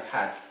faith I've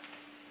had,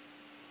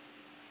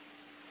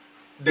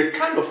 the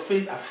kind of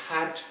faith I've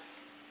had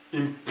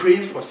in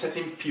praying for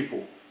certain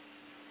people,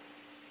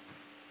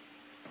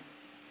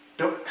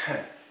 the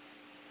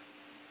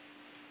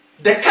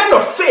kind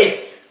of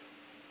faith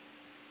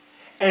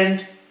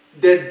and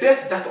the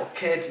death that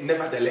occurred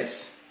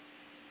nevertheless,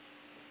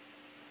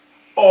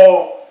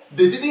 or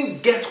they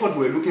didn't get what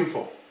we were looking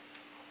for,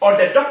 or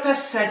the doctor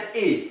said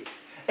A,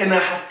 and I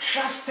have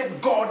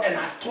trusted God and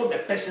I've told the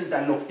person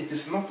that, look, it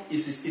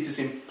is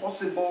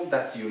impossible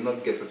that you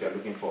not get what you are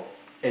looking for.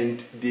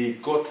 And they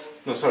got,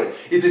 no, sorry,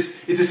 it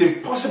is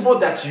impossible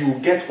that you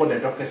get what the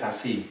doctors are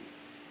saying.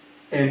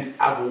 And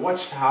I've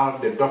watched how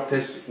the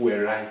doctors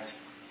were right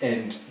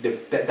and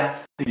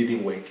that thing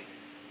didn't work.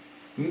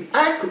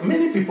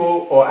 Many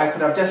people, or I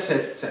could have just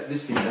said,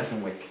 this thing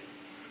doesn't work.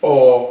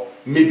 Or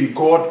maybe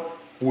God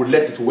would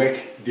let it work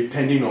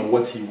depending on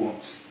what he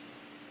wants.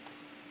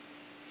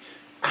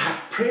 I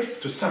have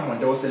prayed to someone.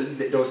 There was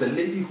a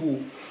lady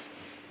who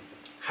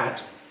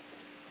had,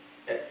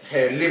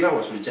 her liver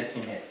was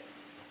rejecting her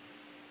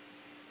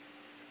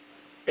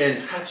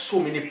and had so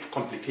many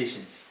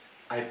complications.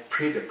 I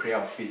prayed a prayer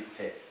of faith with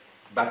her.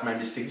 But my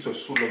mistake, this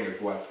was so long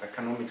ago, I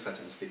cannot make such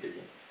a mistake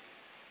again.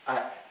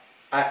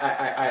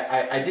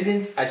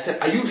 I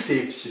said, are you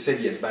saved? She said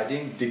yes, but I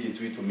didn't dig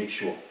into it to make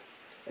sure.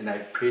 And I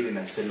prayed and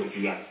I said, look,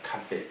 you are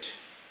covered.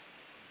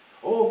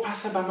 Oh,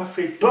 Pastor, I'm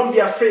afraid. Don't be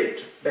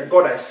afraid. The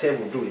God I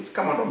serve will do it.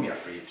 Come on, don't be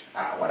afraid.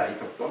 What are you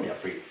talking? Don't be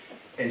afraid.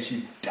 And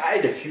she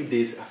died a few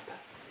days after.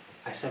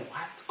 I said,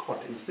 what? God,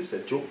 is this a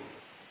joke?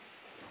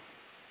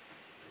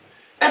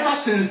 Ever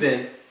since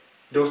then,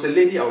 there was a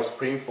lady I was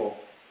praying for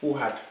who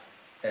had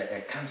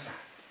a cancer.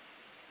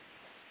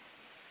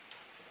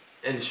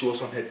 And she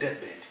was on her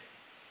deathbed.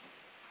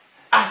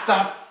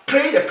 After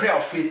praying the prayer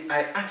of faith,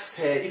 I asked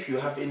her if you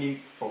have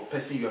any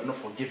person you have not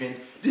forgiven.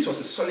 This was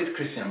a solid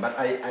Christian, but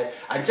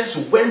I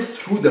just went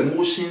through the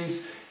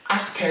motions,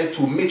 asked her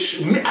to make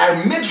sure,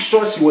 I made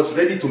sure she was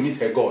ready to meet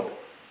her God.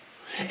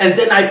 And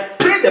then I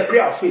prayed the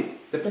prayer of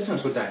faith. The person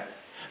also died.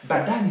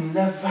 But that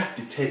never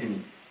deterred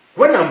me.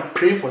 When I'm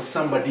praying for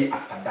somebody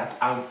after that,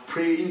 I'm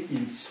praying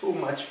in so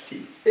much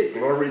faith. Hey,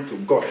 glory to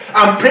God.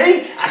 I'm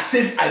praying as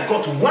if I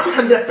got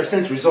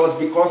 100% results,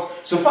 because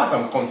so far as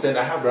I'm concerned,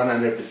 I have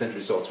 100%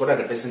 results. Whether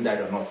the person died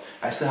or not,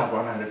 I still have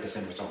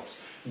 100%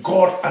 results.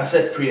 God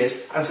answers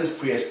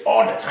prayers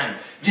all the time.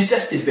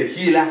 Jesus is the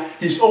healer.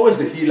 He's always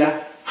the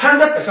healer,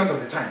 100% of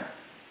the time.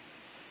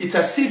 It's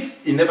as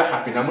if it never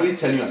happened. I'm only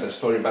telling you as a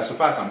story, but so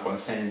far as I'm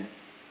concerned,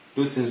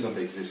 those things don't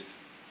exist.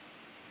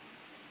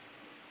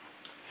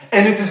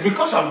 And it is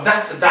because of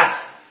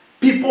that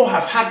people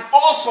have had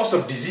all sorts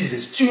of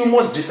diseases.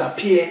 Tumors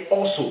disappear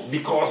also,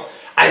 because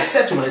I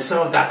said to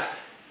myself that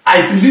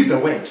I believe the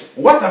word.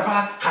 Whatever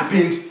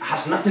happened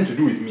has nothing to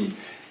do with me.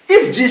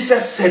 If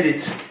Jesus said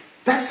it,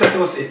 that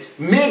settles it.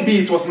 Maybe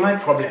it was my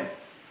problem.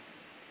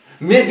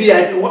 Maybe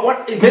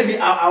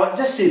I'll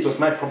just say it was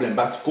my problem,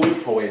 but going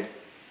forward,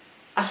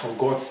 as for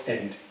God's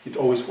end, it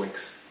always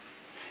works.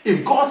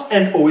 If God's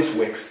end always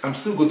works, I'm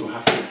still going to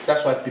have faith.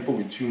 That's why people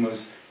with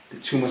tumors, the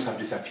tumors have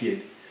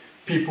disappeared.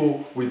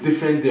 People with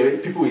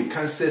people with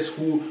cancers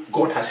who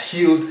God has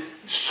healed,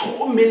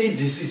 so many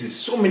diseases,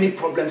 so many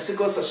problems,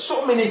 sickles,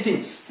 so many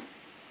things.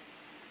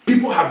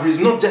 People have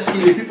not just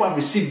healing, people have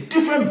received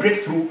different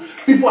breakthrough.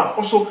 People have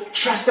also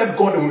trusted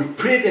God and we've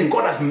prayed and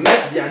God has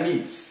met their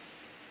needs.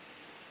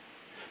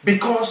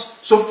 Because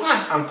so far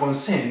as I'm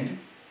concerned,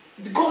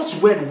 God's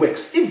word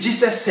works. If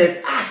Jesus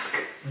said, ask,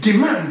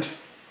 demand,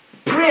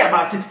 pray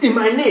about it in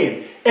my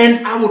name,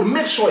 and I would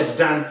make sure it's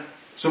done,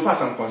 so far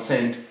as I'm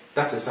concerned,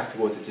 that's exactly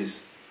what it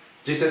is.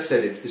 Jesus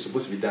said it, it's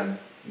supposed to be done.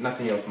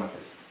 Nothing else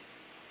matters.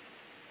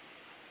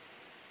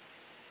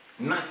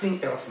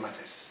 Nothing else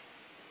matters.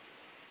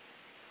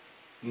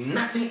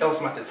 Nothing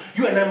else matters.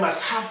 You and I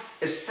must have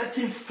a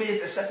certain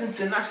faith, a certain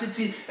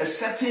tenacity, a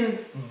certain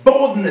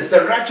boldness.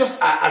 The righteous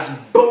are as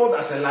bold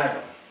as a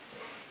lion.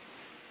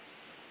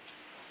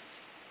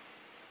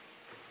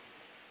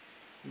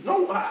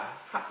 No,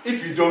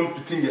 if you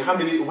don't think,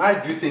 why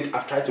do you think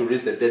I've tried to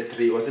raise the dead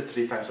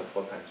 3 times or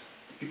 4 times?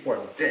 People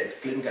are dead,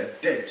 claiming they're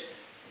dead.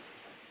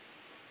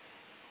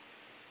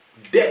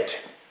 Dead.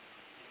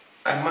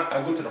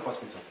 I go to the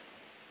hospital.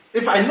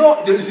 If I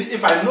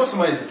know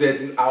someone is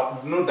dead,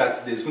 I'll know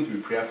that there's going to be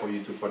prayer for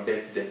you for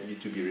you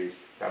to be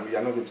raised. We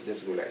are not going to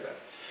just go like that.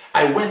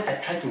 I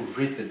tried to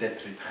raise the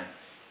dead 3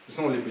 times. It's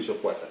not only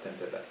Bishop who has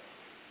attempted that.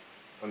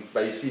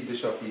 But you see,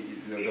 Bishop,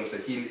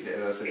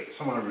 there was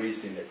someone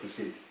raised in the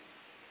crusade.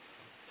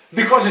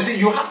 Because you see,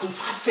 you have to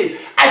have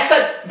faith. I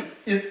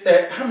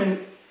said, how many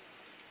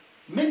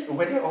men,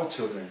 were they all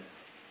children?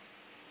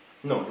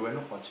 No, they were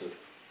not all children.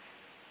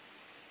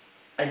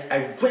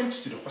 I went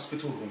to the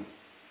hospital room.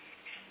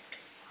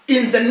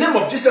 In the name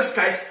of Jesus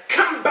Christ,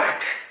 come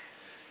back.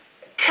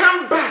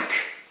 Come back.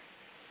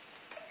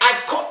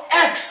 I call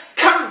X,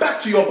 come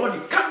back to your body.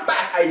 Come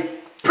back. I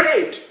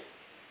prayed.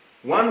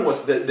 One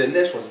was, the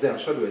nurse was there. I'm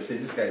sure they were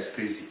saying, this guy is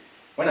crazy.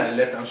 When I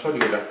left, I'm sure they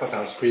would have thought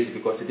I was crazy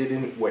because it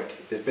didn't work.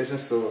 The person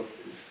still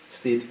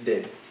stayed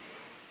dead.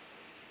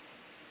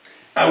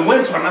 I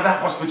went to another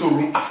hospital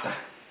room after.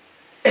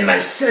 And I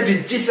said,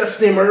 in Jesus'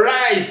 name,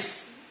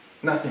 arise.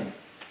 Nothing.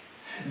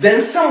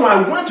 Then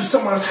I went to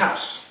someone's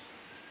house.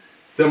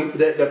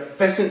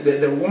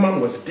 The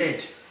woman was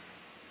dead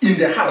in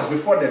the house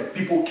before the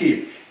people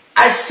came.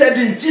 I said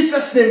in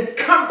Jesus' name,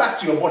 come back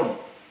to your body.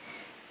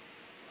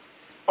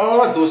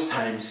 All those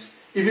times,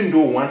 even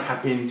though one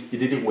happened, it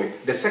didn't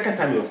work. The second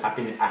time it was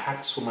happening, I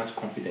had so much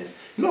confidence.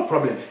 No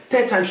problem.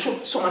 Third time,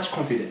 showed so much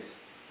confidence.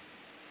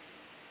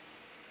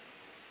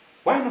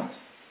 Why not?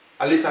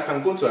 At least I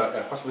can go to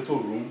a hospital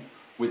room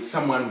with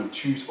someone with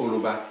tubes all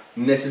over,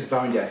 nurses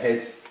bowing their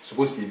heads,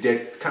 supposed to be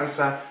dead,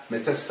 cancer,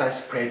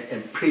 metastasize spread,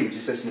 and pray in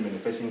Jesus' name and the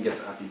person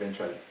gets up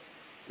eventually.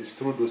 It's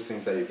through those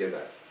things that you get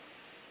that.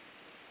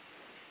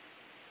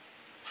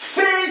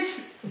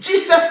 Faith,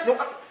 Jesus,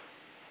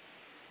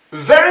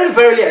 very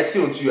verily I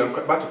say unto you, I'm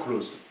about to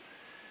close.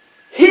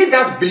 He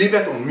that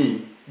believeth on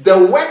me, the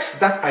works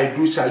that I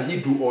do shall he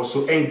do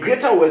also, and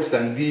greater works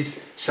than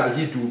these shall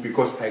he do,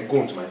 because I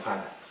go unto my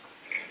Father.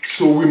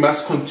 So we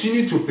must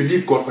continue to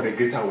believe God for the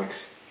greater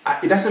works.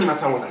 It doesn't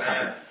matter what has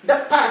happened.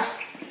 The past,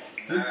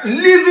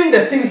 leaving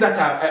the things that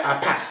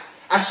are past.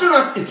 As soon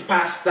as it's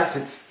past, that's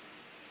it.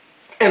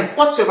 And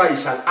whatsoever you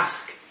shall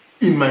ask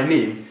in my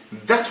name,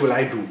 that will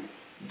I do,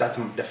 that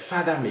the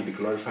Father may be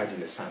glorified in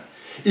the Son.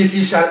 If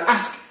you shall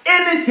ask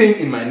anything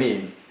in my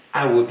name,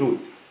 I will do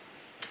it.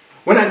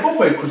 When I go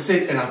for a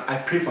crusade and I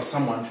pray for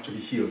someone to be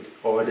healed,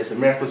 or there's a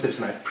miracle service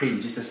and I pray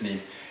in Jesus'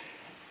 name,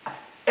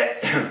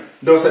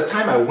 there was a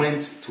time I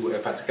went to a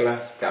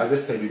particular, I'll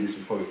just tell you this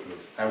before we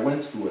close. I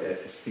went to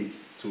a state,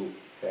 to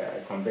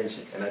a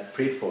convention, and I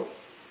prayed for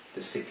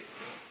the sick.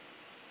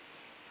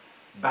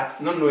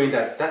 But not knowing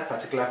that that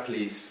particular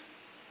place,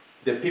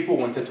 the people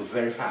wanted to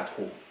verify at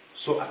home.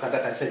 So after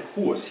that I said,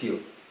 who was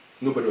healed?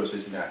 Nobody was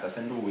raising their hands. I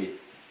said, no way.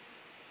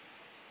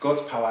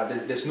 God's power,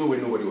 there's no way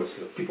nobody was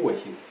healed. People were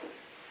healed.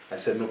 I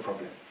said, no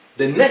problem.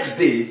 The next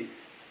day,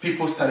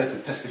 people started to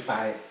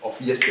testify of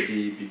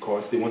yesterday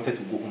because they wanted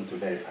to go home to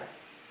verify.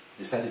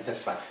 They started to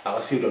testify. I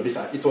was healed of this.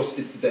 It was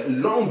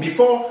long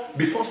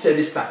before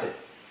service started.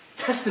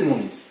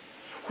 Testimonies.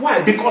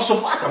 Why? Because so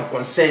far as I'm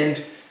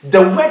concerned,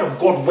 the word of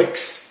God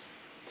works.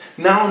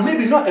 Now,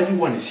 maybe not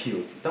everyone is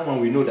healed. That one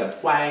we know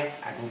that. Why?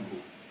 I don't know.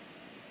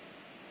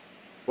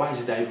 Why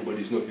is it that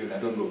everybody is not healed? I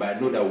don't know. But I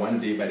know that one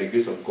day, by the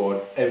grace of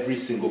God, every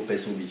single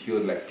person will be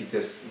healed like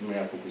Peter's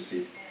miracle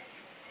crusade.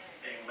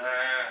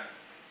 Amen.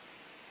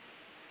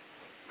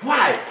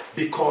 Why?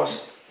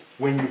 Because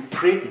when you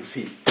pray in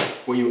faith,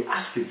 when you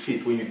ask in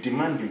faith, when you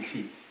demand in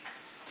faith,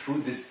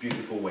 through this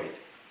beautiful word,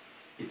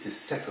 it is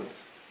settled.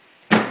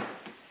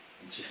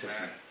 In Jesus'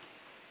 name.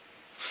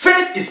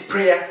 Faith is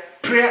prayer.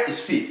 Prayer is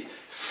faith.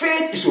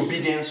 Faith is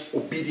obedience.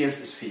 Obedience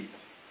is faith.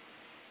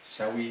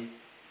 Shall we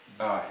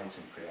bow our heads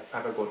in prayer?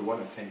 Father God, we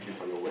want to thank you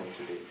for your word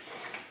today.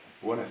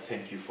 We want to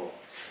thank you for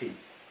faith.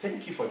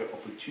 Thank you for the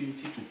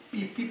opportunity to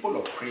be people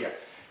of prayer.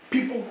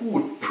 People who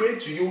would pray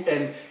to you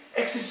and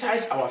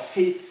exercise our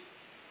faith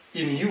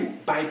in you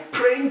by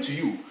praying to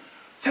you.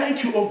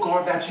 Thank you, oh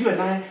God, that you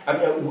and I,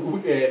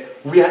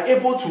 we are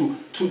able to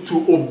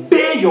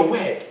obey your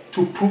word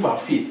to prove our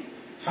faith.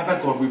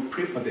 Father God, we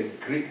pray for the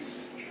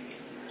grace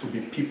to be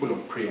people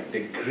of prayer,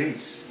 the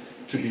grace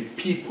to be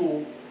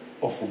people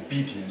of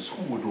obedience,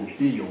 who would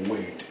obey your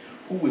word,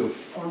 who will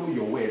follow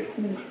your word,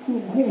 who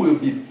will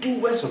be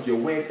doers of your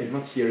word and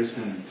not hearers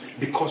only,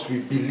 because we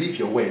believe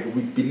your word,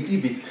 we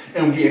believe it,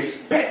 and we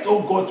expect,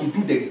 oh God, to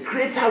do the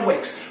greater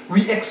works.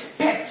 We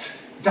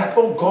expect that,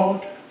 oh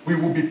God, we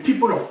will be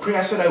people of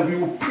prayer so that we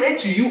will pray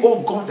to you,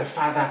 oh God the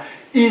Father,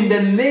 in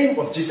the name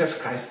of Jesus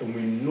Christ, and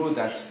we know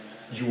that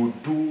you will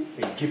do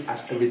and give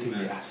us everything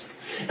we ask.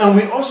 And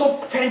we also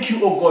thank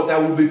you, oh God,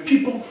 that we will be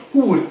people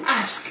who will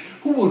ask,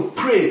 who will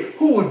pray,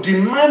 who will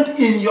demand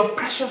in your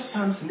precious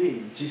Son's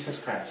name, Jesus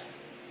Christ.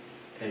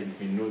 And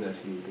we know that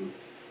he will do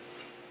it.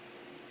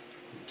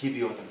 We give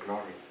you all the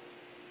glory.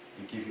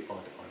 We give you all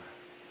the honor.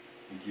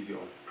 We give you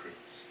all the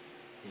praise.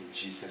 In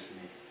Jesus'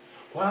 name.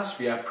 Whilst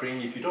we are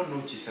praying, if you don't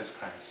know Jesus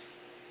Christ,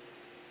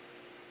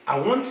 I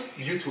want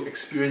you to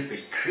experience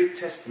the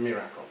greatest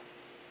miracle,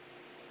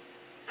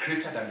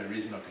 greater than the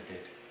raising of the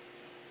dead.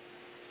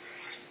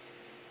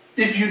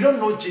 If you don't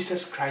know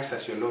Jesus Christ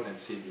as your Lord and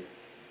Savior,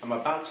 I'm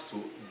about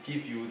to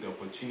give you the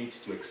opportunity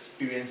to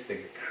experience the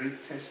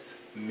greatest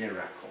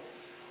miracle,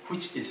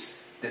 which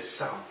is the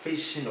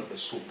salvation of the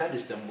soul. That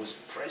is the most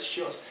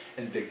precious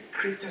and the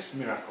greatest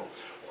miracle.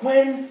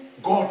 When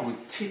God will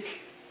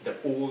take the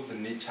old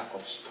nature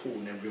of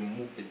stone and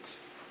remove it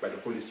by the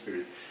Holy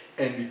Spirit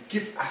and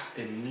give us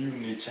a new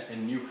nature, a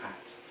new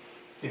heart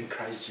in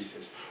Christ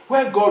Jesus.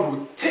 Where God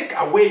will take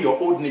away your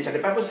old nature. The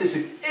Bible says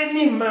if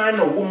any man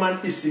or woman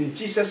is in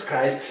Jesus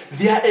Christ,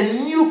 they are a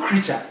new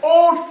creature.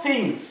 All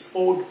things,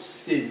 old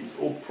sins,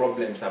 old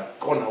problems have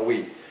gone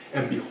away.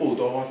 And behold,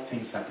 all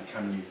things have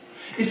become new.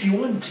 If you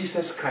want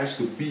Jesus Christ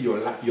to be your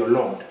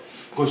Lord,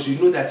 because you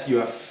know that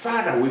you are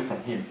far away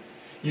from him,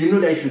 you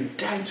know that if you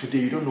die today,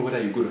 you don't know whether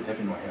you go to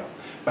heaven or hell.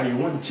 But you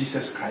want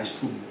Jesus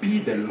Christ to be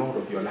the Lord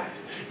of your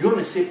life. You want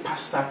to say,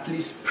 Pastor,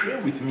 please pray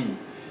with me.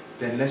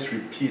 Then let's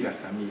repeat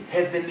after me.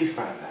 Heavenly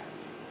Father,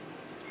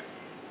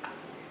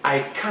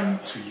 I come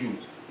to you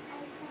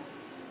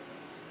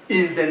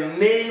in the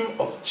name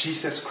of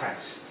Jesus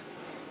Christ.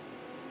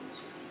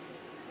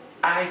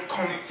 I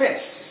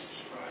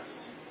confess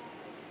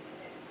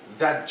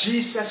that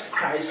Jesus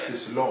Christ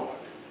is Lord.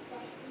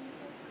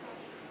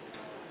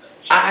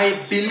 I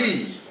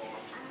believe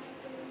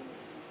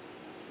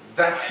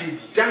that He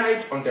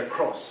died on the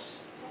cross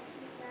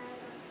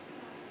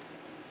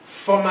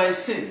for my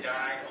sins.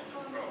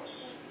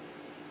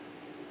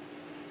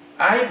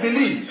 I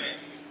believe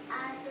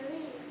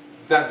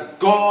that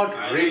God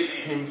raised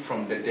Him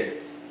from the dead.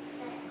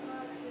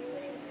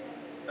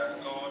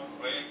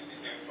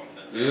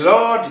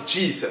 Lord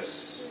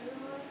Jesus,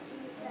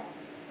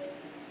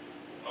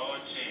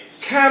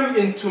 come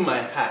into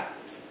my heart.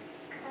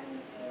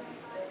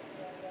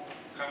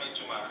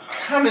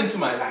 Come into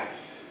my life.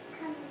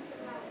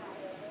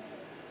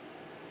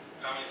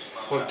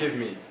 Forgive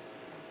me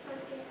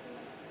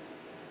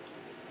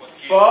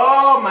for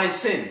all my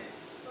sins.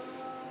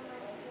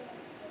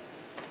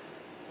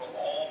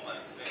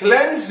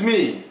 Cleanse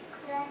me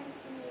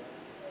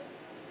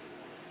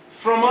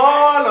from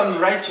all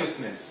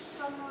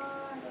unrighteousness.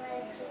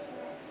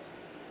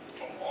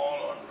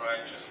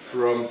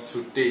 From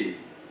today,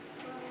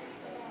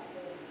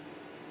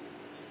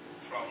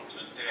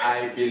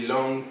 I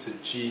belong to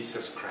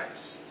Jesus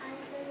Christ.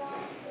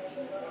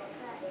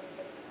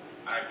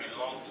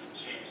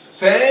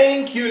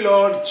 Thank you,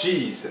 Lord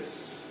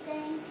Jesus.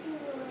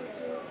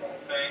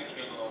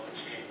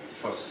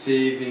 For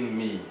saving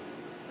me.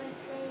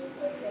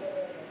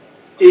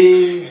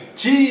 In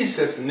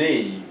Jesus'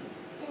 name.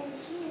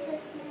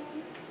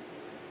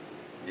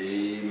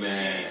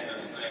 Amen.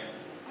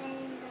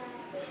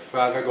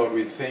 Father God,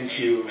 we thank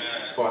you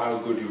for how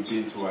good you've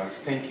been to us.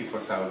 Thank you for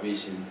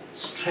salvation.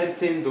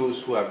 Strengthen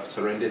those who have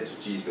surrendered to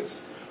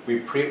Jesus. We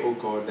pray, oh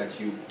God, that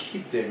you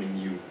keep them in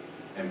you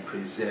and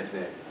preserve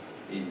them.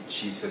 In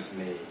Jesus'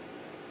 name.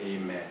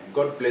 Amen.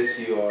 God bless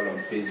you all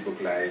on Facebook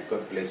Live.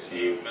 God bless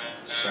you.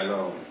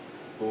 Shalom.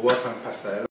 Welcome, Pastor.